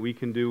thing that we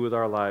can do with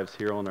our lives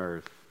here on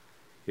earth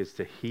is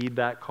to heed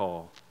that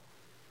call,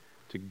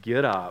 to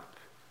get up,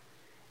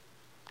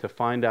 to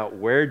find out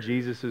where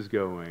Jesus is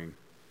going,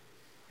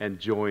 and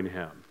join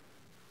him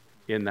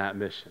in that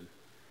mission.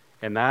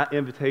 And that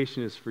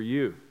invitation is for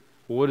you.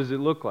 Well, what does it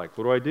look like?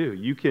 What do I do?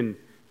 You can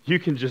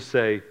just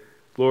say,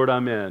 Lord,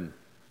 I'm in.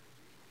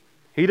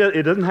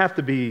 It doesn't have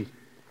to be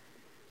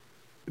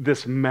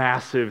this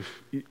massive,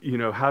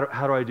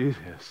 how do I do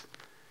this?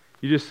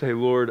 You just say,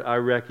 Lord, I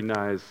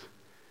recognize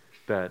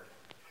that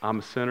I'm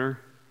a sinner,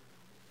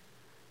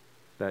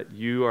 that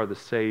you are the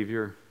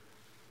Savior,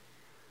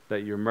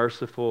 that you're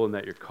merciful and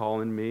that you're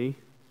calling me,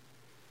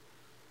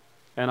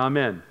 and I'm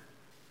in.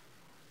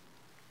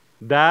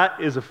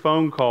 That is a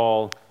phone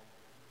call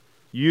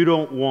you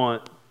don't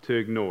want to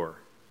ignore.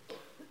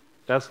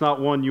 That's not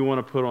one you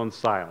want to put on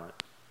silent.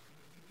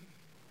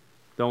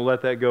 Don't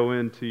let that go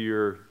into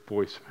your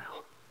voicemail.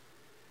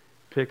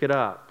 Pick it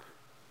up.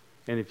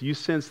 And if you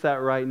sense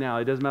that right now,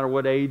 it doesn't matter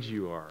what age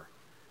you are.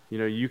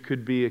 You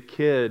could be a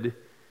kid,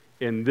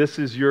 and this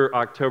is your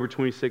October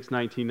 26,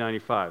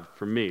 1995.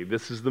 For me,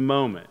 this is the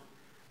moment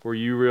where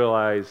you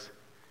realize,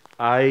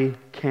 I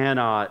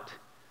cannot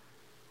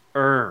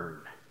earn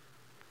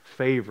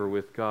favor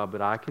with God,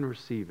 but I can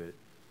receive it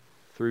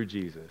through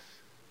Jesus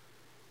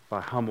if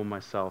I humble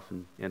myself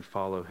and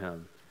follow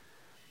him.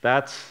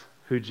 That's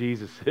who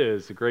Jesus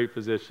is, a great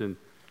physician.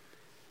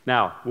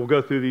 Now, we'll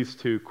go through these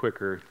two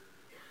quicker.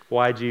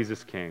 Why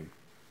Jesus came.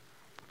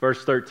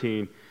 Verse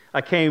 13,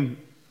 I came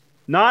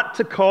not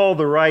to call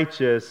the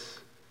righteous,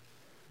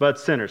 but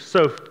sinners.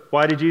 So,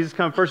 why did Jesus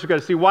come? First, we've got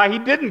to see why he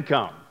didn't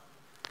come.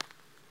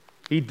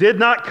 He did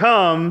not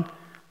come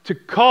to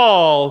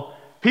call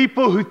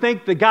people who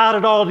think they got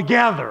it all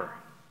together.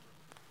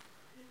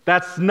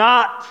 That's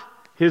not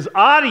his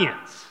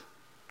audience.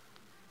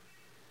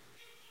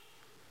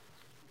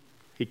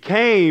 He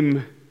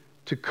came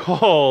to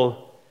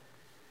call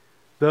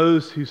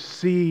those who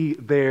see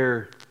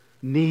their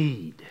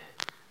need,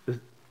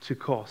 to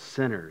call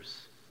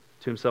sinners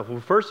to himself. Well,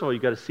 first of all,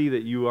 you've got to see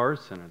that you are a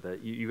sinner,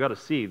 that you've got to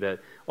see that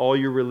all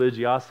your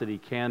religiosity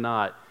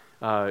cannot,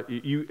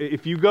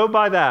 if you go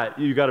by that,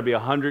 you've got to be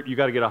 100, you've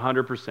got to get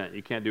 100%.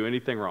 You can't do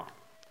anything wrong.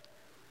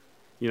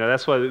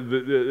 That's why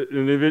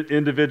the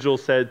individual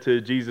said to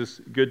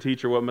Jesus, good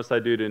teacher, what must I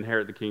do to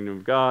inherit the kingdom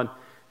of God?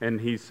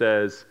 And he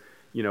says,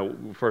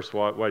 first of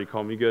all, why do you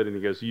call me good? And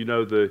he goes, you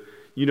know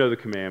the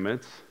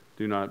commandments.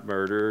 Do not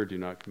murder, do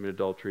not commit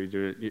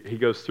adultery. He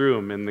goes through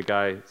them, and the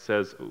guy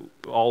says,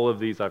 all of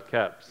these I've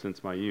kept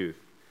since my youth,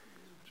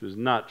 which is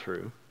not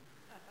true.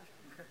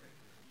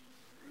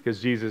 Because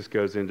Jesus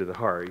goes into the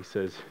heart. He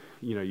says,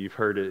 you've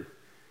heard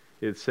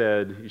it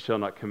said, you shall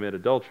not commit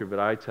adultery, but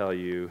I tell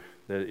you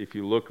that if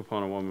you look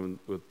upon a woman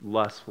with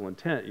lustful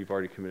intent, you've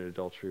already committed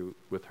adultery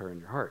with her in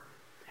your heart.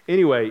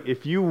 Anyway,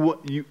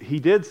 he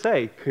did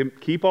say,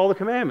 keep all the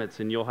commandments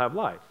and you'll have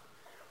life.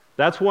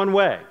 That's one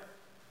way.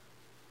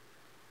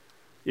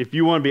 If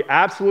you want to be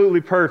absolutely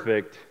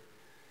perfect,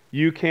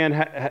 you can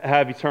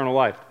have eternal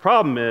life. The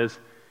problem is,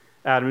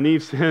 Adam and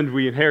Eve sinned,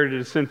 we inherited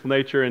a sinful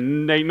nature,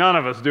 and ain't none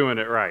of us doing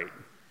it right.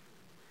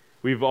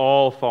 We've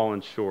all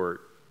fallen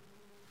short.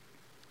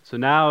 So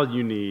now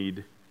we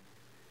need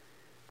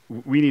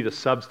a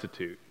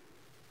substitute.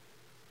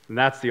 And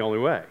that's the only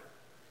way.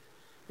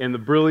 And the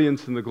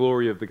brilliance and the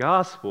glory of the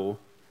gospel,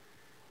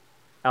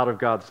 out of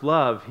God's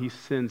love, he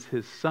sends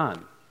his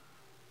Son.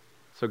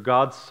 So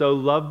God so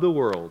loved the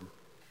world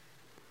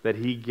that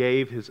he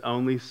gave his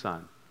only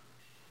Son,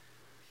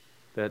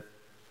 that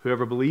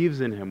whoever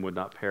believes in him would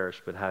not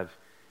perish but have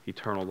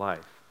eternal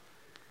life.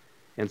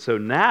 And so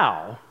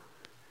now,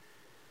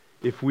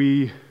 if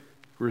we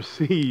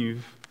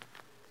receive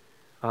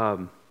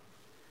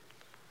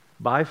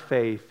by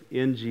faith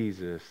in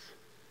Jesus,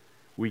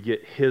 we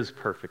get his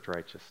perfect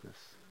righteousness.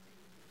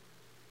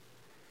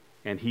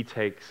 And he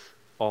takes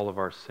all of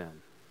our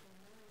sin.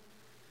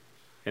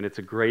 And it's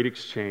a great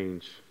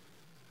exchange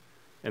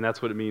And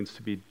that's what it means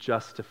to be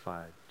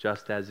justified,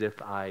 just as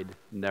if I'd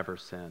never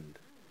sinned.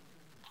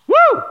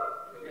 Woo!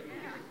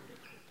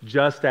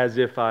 Just as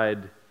if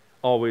I'd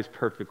always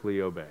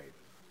perfectly obeyed.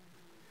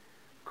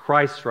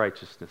 Christ's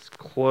righteousness,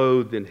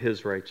 clothed in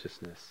his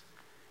righteousness.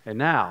 And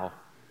now,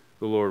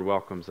 the Lord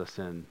welcomes us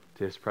into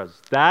his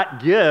presence.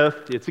 That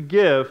gift, it's a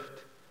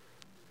gift.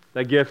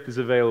 That gift is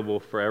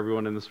available for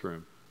everyone in this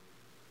room.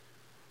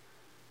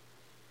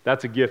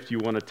 That's a gift you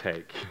want to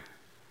take.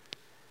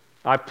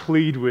 I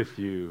plead with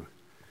you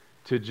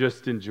to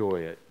just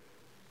enjoy it.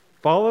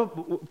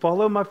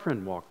 Follow my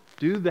friend walk.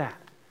 Do that.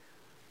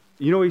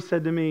 You know what he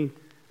said to me?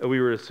 We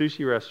were at a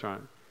sushi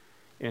restaurant,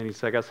 and he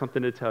said, I got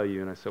something to tell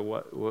you. And I said,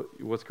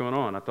 what's going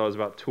on? I thought it was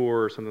about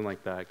tour or something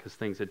like that, because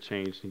things had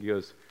changed. And he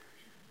goes,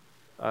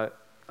 I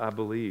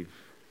believe.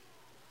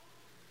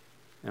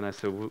 And I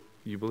said,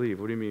 you believe?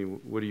 What do you mean?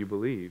 What do you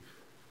believe?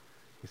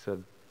 He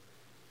said,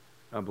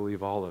 I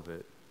believe all of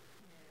it.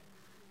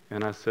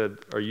 And I said,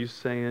 are you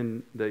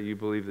saying that you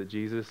believe that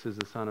Jesus is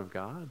the Son of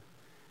God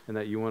and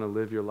that you want to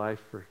live your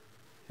life for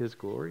his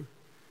glory?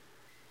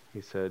 He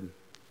said,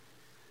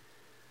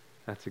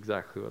 that's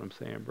exactly what I'm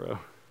saying, bro.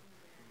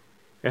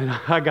 And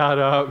I got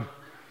up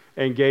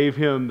and gave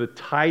him the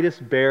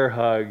tightest bear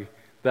hug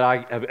that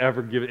I have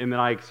ever given. And then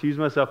I excused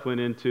myself, went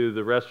into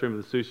the restroom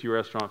of the sushi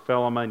restaurant,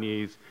 fell on my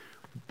knees,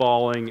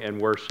 bawling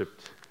and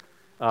worshiped,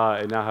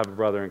 and now have a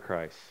brother in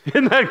Christ.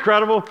 Isn't that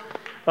incredible?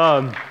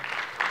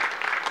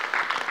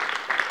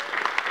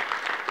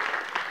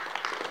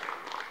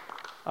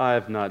 I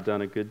have not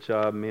done a good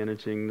job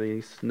managing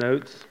these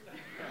notes.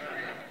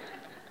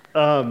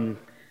 Let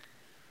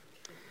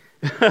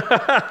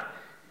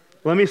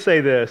me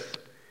say this.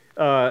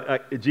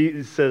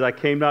 Jesus says, I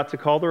came not to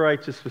call the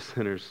righteous but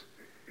sinners.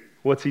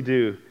 What's he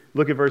do?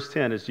 Look at verse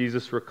 10. As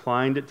Jesus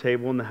reclined at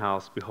table in the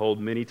house, behold,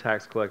 many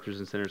tax collectors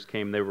and sinners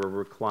came. They were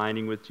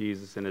reclining with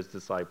Jesus and his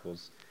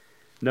disciples.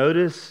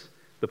 Notice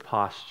the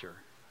posture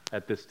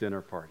at this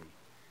dinner party.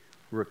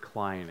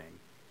 Reclining.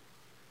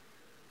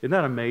 Isn't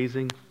that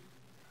amazing?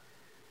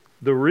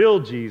 The real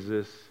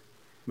Jesus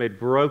made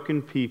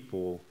broken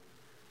people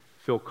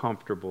feel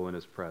comfortable in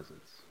his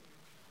presence.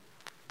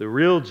 The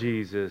real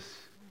Jesus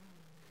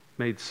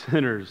made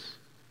sinners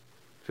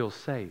feel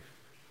safe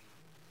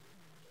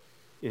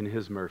in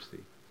his mercy.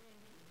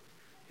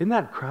 Isn't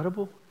that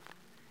incredible?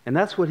 And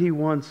that's what he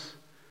wants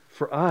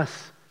for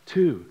us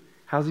too.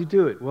 How's he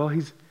do it? Well,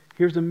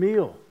 here's a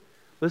meal.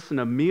 Listen,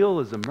 a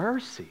meal is a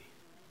mercy.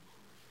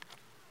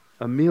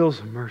 A meal's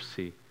a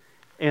mercy.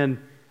 And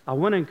I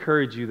want to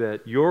encourage you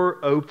that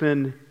your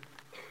open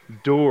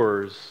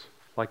doors,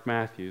 like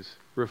Matthew's,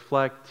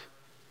 reflect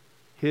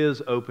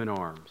his open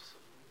arms.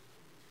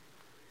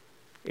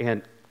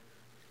 And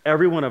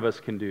every one of us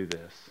can do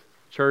this.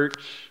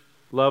 Church,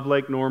 Love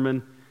Lake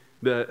Norman,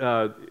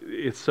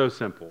 it's so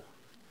simple.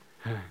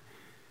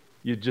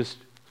 You just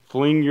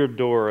fling your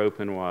door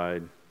open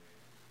wide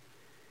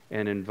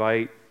and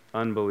invite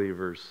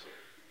unbelievers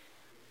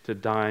to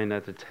dine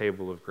at the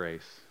table of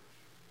grace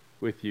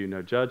with you.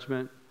 No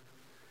judgment,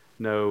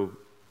 no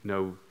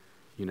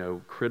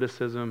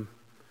criticism,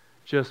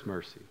 just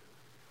mercy,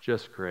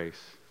 just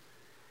grace.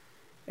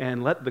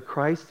 And let the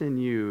Christ in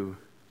you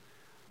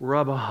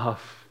rub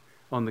off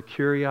on the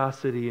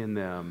curiosity in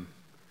them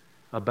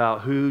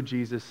about who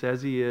Jesus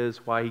says he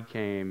is, why he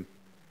came,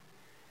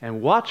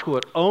 and watch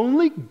what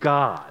only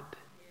God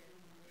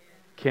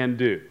can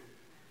do.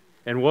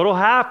 And what will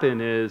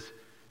happen is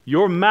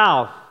your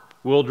mouth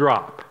will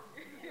drop.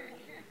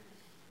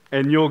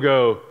 And you'll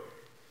go,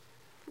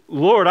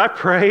 Lord, I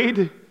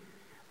prayed.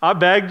 I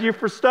begged you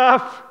for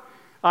stuff.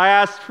 I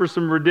asked for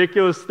some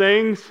ridiculous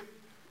things.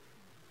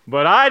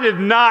 But I did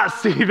not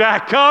see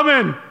that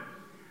coming.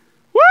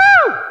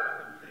 Woo!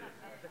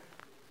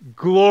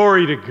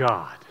 Glory to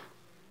God.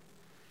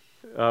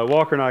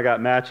 Walker and I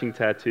got matching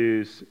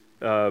tattoos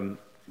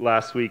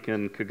last week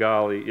in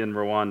Kigali in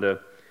Rwanda.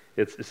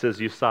 It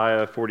says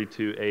Isaiah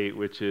 42:8,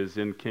 which is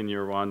in Kenya,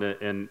 Rwanda,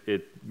 and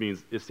it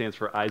stands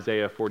for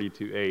Isaiah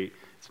 42:8.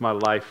 It's my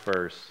life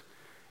verse.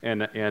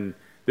 And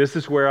this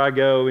is where I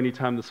go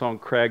anytime the song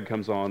Craig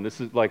comes on.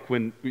 This is like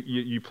when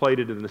you played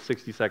it in the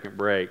 60-second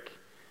break.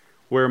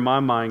 Where my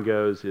mind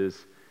goes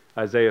is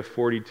Isaiah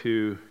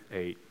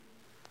 42:8.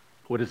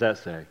 What does that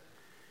say?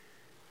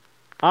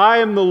 I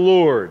am the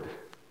Lord.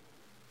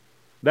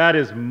 That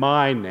is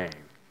my name.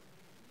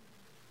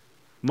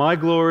 My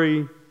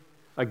glory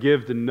I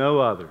give to no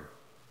other,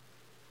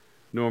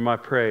 nor my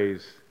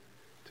praise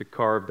to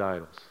carved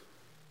idols.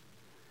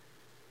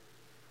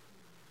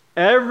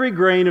 Every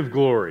grain of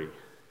glory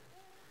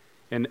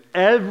and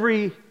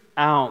every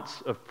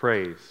ounce of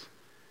praise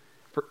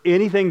for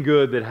anything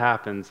good that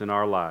happens in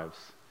our lives,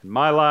 in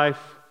my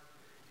life,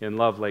 in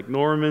Love Lake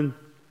Norman,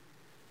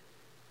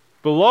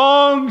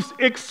 belongs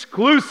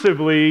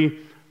exclusively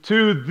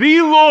to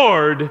the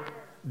Lord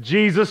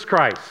Jesus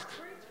Christ.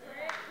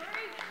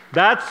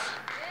 That's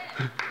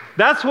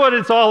what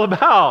it's all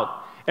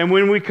about. And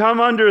when we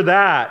come under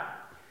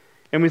that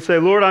and we say,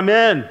 Lord, I'm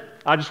in,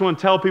 I just want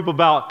to tell people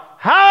about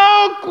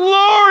how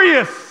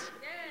glorious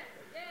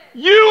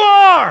you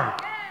are.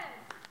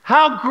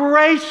 how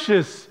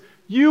gracious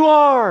you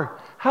are,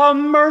 how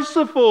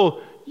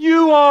merciful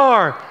you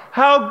are,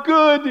 how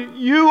good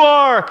you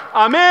are.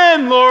 I'm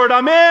in, Lord,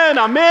 I'm in,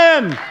 I'm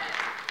in.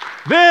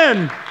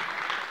 Then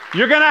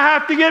you're going to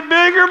have to get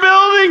bigger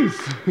buildings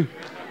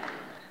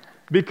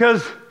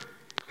because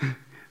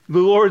the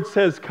Lord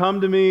says, come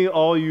to me,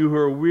 all you who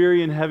are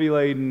weary and heavy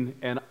laden,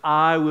 and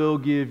I will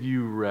give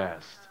you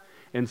rest.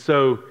 And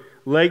so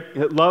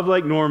Love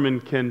Lake Norman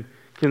can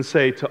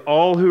say to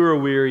all who are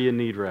weary and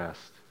need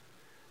rest,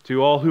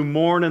 to all who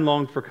mourn and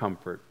long for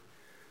comfort,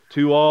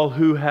 to all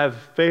who have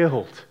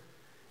failed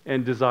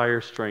and desire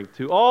strength,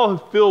 to all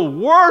who feel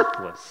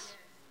worthless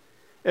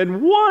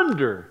and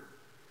wonder,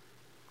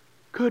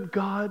 could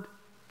God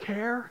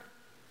care?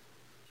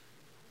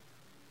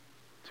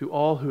 To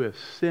all who have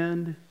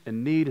sinned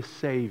and need a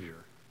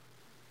Savior,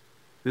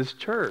 this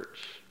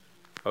church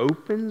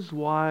opens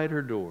wide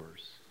her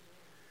doors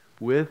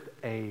with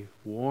a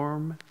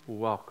warm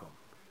welcome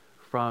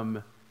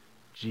from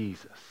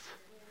Jesus,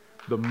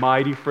 the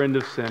mighty friend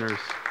of sinners,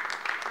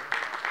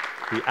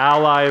 the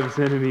ally of his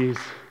enemies,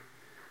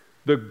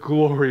 the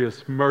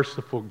glorious,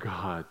 merciful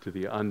God to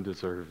the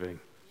undeserving.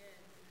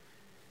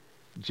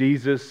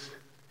 Jesus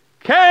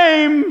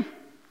came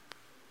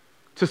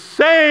to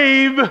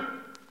save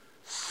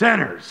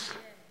sinners.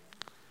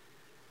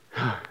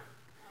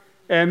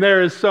 And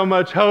there is so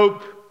much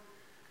hope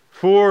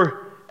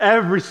for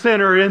every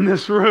sinner in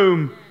this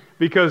room,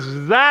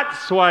 because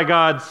that's why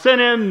God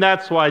sent him,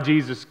 that's why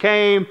Jesus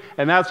came,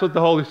 and that's what the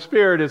Holy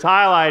Spirit is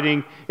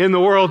highlighting in the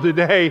world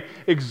today,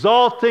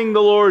 exalting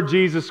the Lord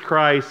Jesus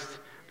Christ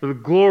for the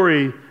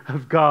glory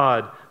of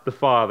God the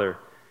Father.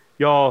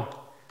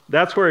 Y'all,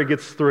 that's where it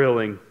gets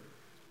thrilling.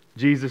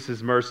 Jesus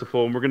is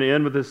merciful. And we're going to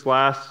end with this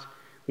last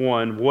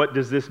one. What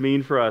does this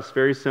mean for us?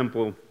 Very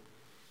simple.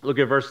 Look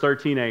at verse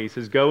 13a. He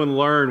says, go and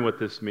learn what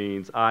this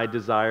means. I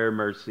desire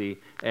mercy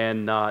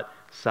and not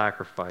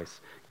sacrifice.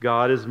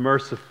 God is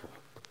merciful,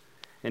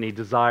 and he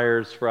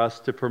desires for us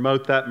to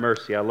promote that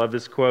mercy. I love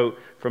this quote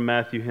from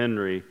Matthew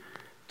Henry.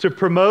 To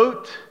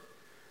promote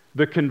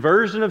the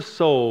conversion of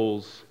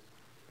souls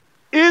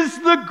is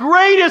the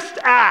greatest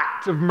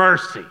act of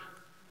mercy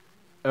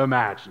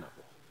imaginable.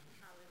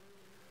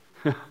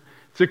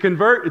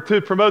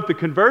 To promote the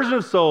conversion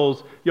of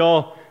souls,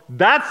 y'all,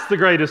 that's the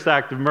greatest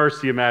act of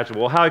mercy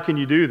imaginable. How can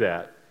you do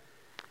that?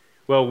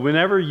 Well,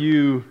 whenever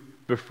you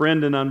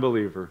befriend an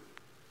unbeliever,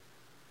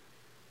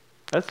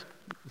 let's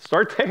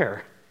start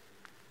there.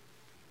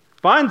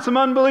 Find some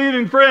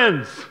unbelieving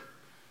friends.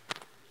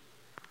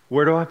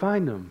 Where do I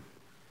find them?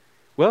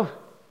 Well,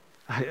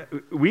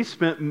 we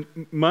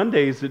spent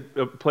Mondays at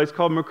a place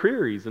called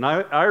McCreary's, an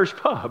Irish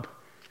pub.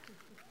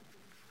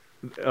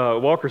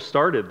 Walker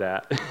started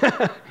that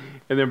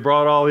and then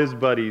brought all his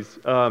buddies.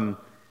 Obviously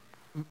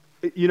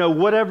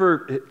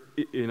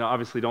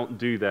don't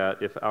do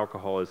that if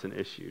alcohol is an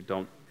issue.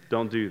 Don't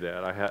do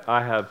that.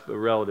 I have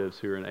relatives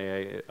who are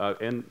in AA,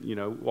 and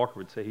Walker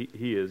would say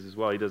he is as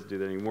well. He doesn't do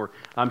that anymore.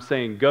 I'm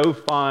saying go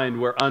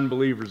find where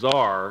unbelievers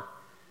are,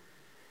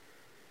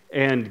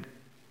 and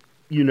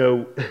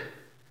go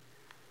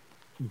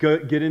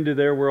get into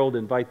their world,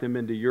 invite them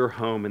into your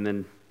home, and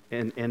then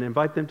and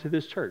invite them to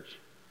this church.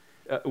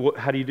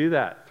 How do you do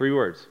that? 3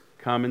 words: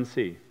 come and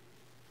see.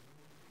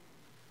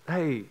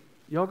 Hey,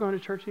 y'all going to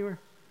church anywhere?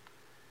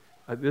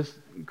 This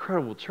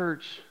incredible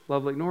church,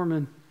 Love Lake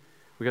Norman.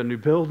 We got a new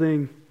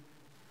building.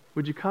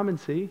 Would you come and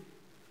see?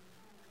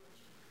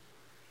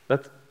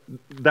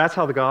 That's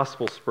how the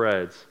gospel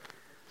spreads.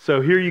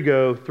 So here you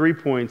go, 3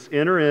 points.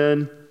 Enter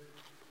in,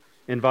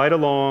 invite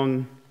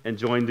along, and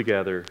join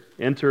together.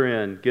 Enter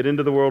in, get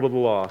into the world of the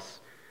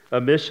lost.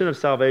 A mission of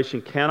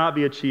salvation cannot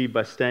be achieved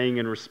by staying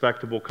in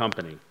respectable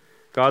company.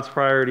 God's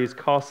priority is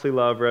costly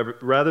love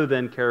rather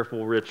than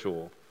careful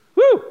ritual.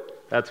 Woo!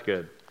 That's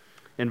good.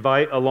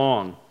 Invite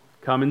along.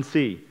 Come and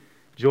see.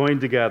 Join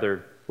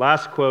together.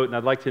 Last quote, and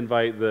I'd like to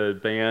invite the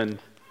band,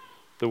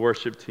 the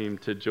worship team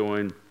to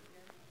join.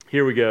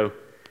 Here we go.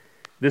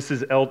 This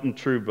is Elton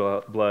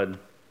Trueblood.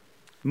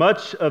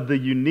 Much of the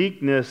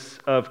uniqueness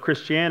of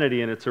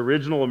Christianity and its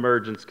original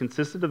emergence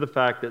consisted of the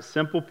fact that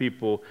simple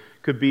people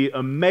could be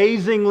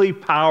amazingly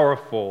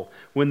powerful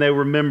when they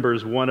were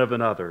members one of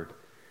another.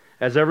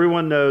 As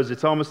everyone knows,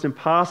 it's almost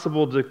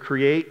impossible to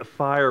create a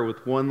fire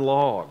with one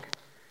log,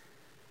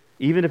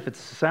 even if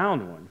it's a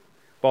sound one,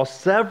 while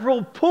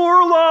several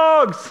poor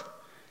logs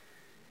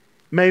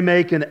may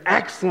make an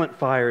excellent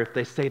fire if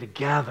they stay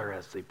together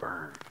as they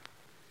burn.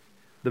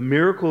 The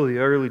miracle of the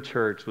early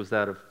church was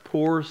that of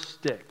poor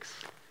sticks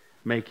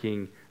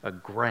making a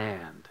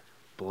grand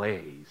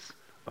blaze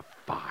of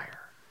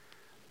fire.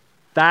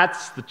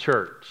 That's the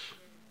church.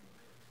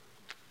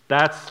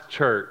 That's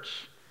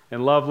church.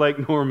 And Love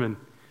Lake Norman,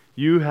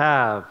 you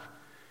have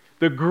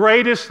the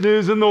greatest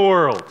news in the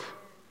world.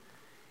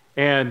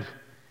 And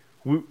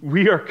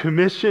we are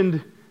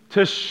commissioned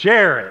to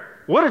share it.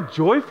 What a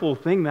joyful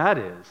thing that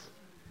is.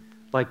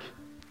 Like,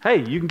 hey,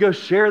 you can go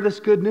share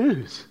this good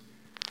news.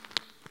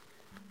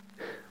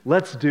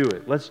 Let's do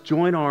it. Let's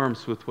join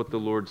arms with what the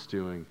Lord's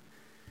doing.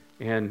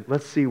 And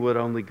let's see what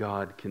only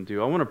God can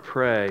do. I want to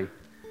pray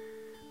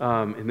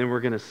And then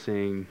we're going to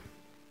sing.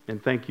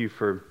 And thank you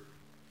for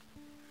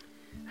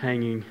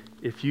hanging.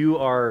 If you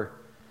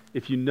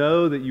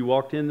know that you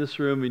walked in this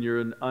room and you're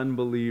an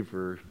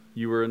unbeliever,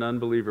 you were an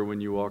unbeliever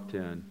when you walked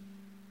in.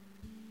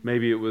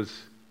 Maybe it was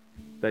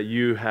that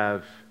you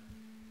have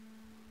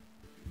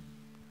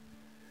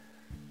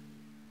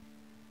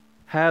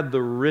had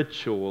the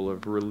ritual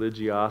of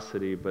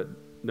religiosity but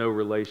no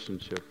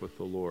relationship with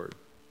the Lord.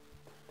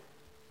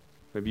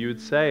 Maybe you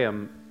would say,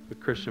 I'm a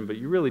Christian, but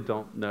you really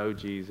don't know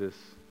Jesus.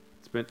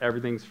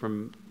 Everything's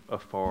from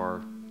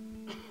afar.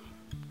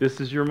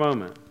 This is your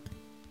moment.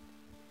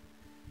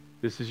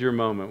 This is your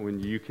moment when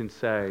you can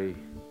say,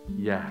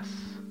 yes,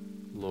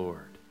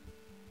 Lord.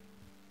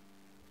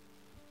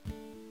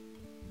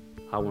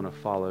 I want to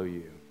follow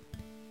you.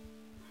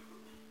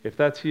 If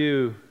that's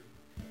you,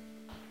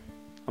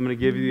 I'm going to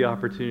give you the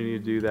opportunity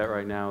to do that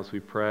right now as we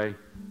pray.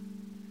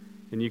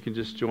 And you can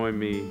just join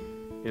me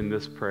in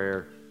this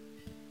prayer.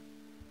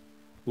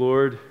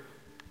 Lord,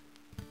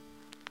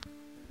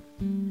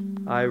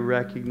 I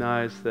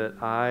recognize that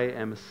I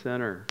am a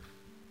sinner.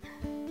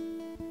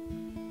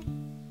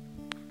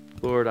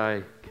 Lord,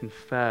 I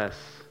confess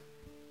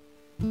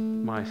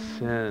my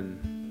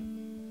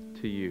sin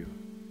to you.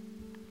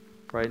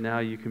 Right now,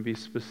 you can be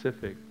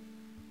specific.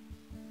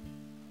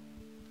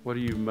 What are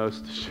you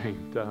most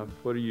ashamed of?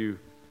 What are you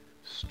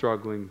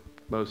struggling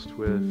most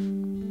with?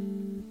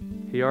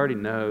 He already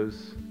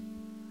knows.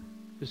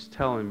 Just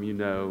tell him you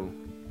know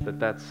that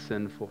that's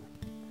sinful.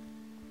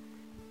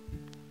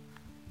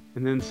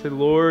 And then say,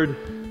 Lord,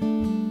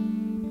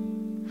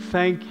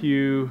 thank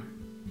you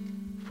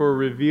for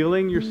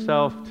revealing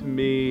yourself to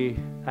me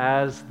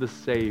as the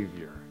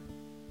Savior.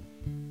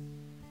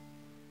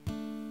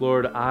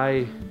 Lord,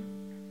 I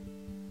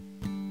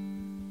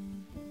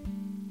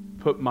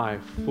put my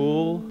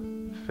full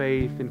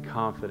faith and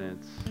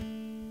confidence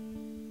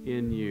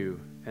in you,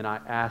 and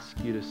I ask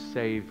you to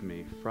save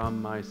me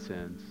from my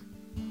sins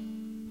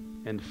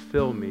and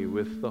fill me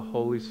with the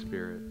Holy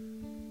Spirit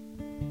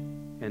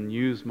and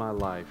use my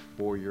life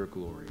for your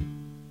glory.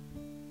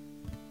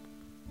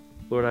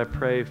 Lord, I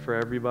pray for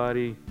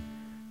everybody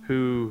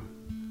who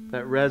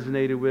that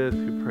resonated with,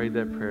 who prayed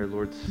that prayer.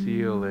 Lord,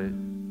 seal it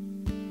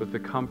with the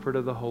comfort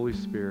of the Holy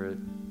Spirit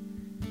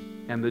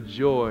and the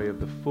joy of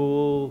the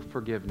full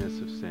forgiveness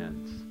of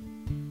sins.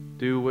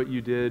 Do what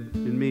you did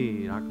in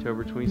me in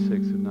October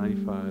 26th of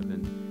 95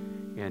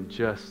 and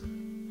just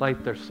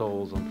light their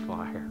souls on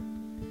fire.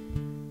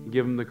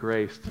 Give them the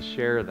grace to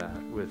share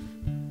that with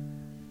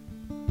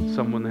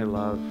someone they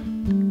love.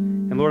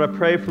 And Lord, I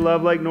pray for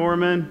Love Lake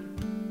Norman.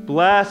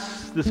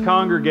 Bless this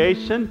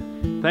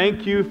congregation.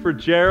 Thank you for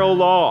Gerald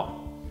Law.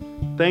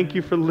 Thank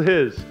you for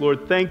Liz.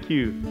 Lord, thank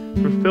you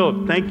for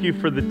Philip. Thank you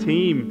for the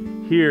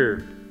team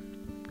here.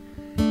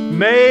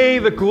 May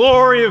the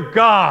glory of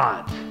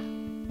God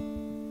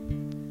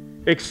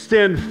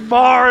extend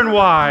far and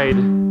wide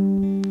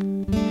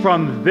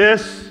from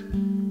this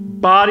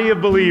body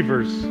of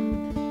believers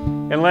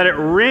and let it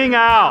ring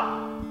out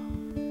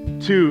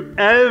to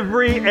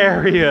every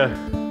area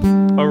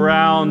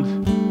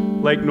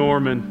around Lake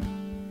Norman.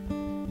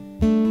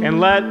 And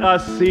let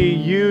us see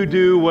you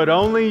do what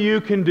only you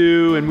can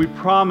do. And we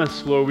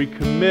promise, Lord, we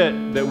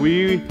commit that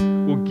we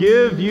will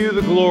give you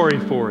the glory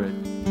for it.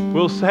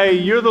 We'll say,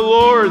 you're the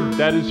Lord.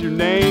 That is your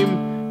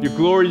name. Your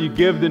glory you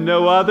give to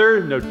no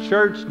other, no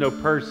church, no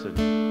person.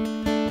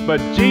 But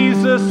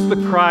Jesus the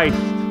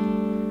Christ.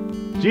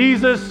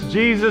 Jesus,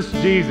 Jesus,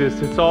 Jesus.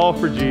 It's all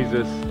for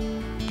Jesus.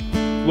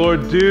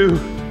 Lord, do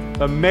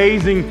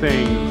amazing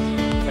things,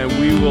 and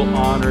we will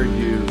honor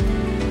you.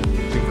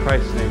 In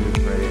Christ's name we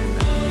pray, amen.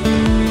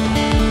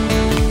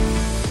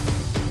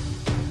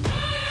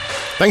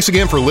 Thanks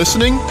again for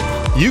listening.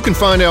 You can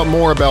find out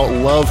more about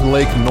Love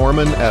Lake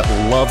Norman at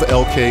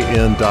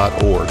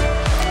lovelkn.org.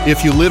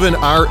 If you live in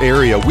our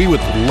area, we would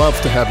love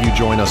to have you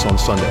join us on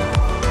Sunday.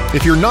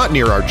 If you're not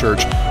near our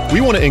church, we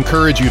want to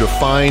encourage you to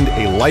find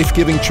a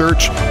life-giving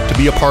church to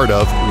be a part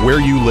of where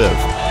you live.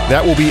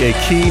 That will be a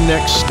key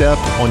next step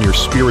on your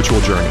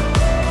spiritual journey.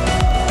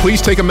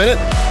 Please take a minute,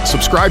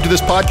 subscribe to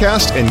this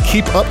podcast, and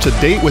keep up to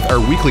date with our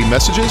weekly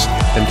messages.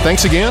 And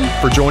thanks again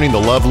for joining the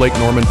Love Lake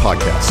Norman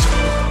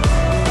podcast.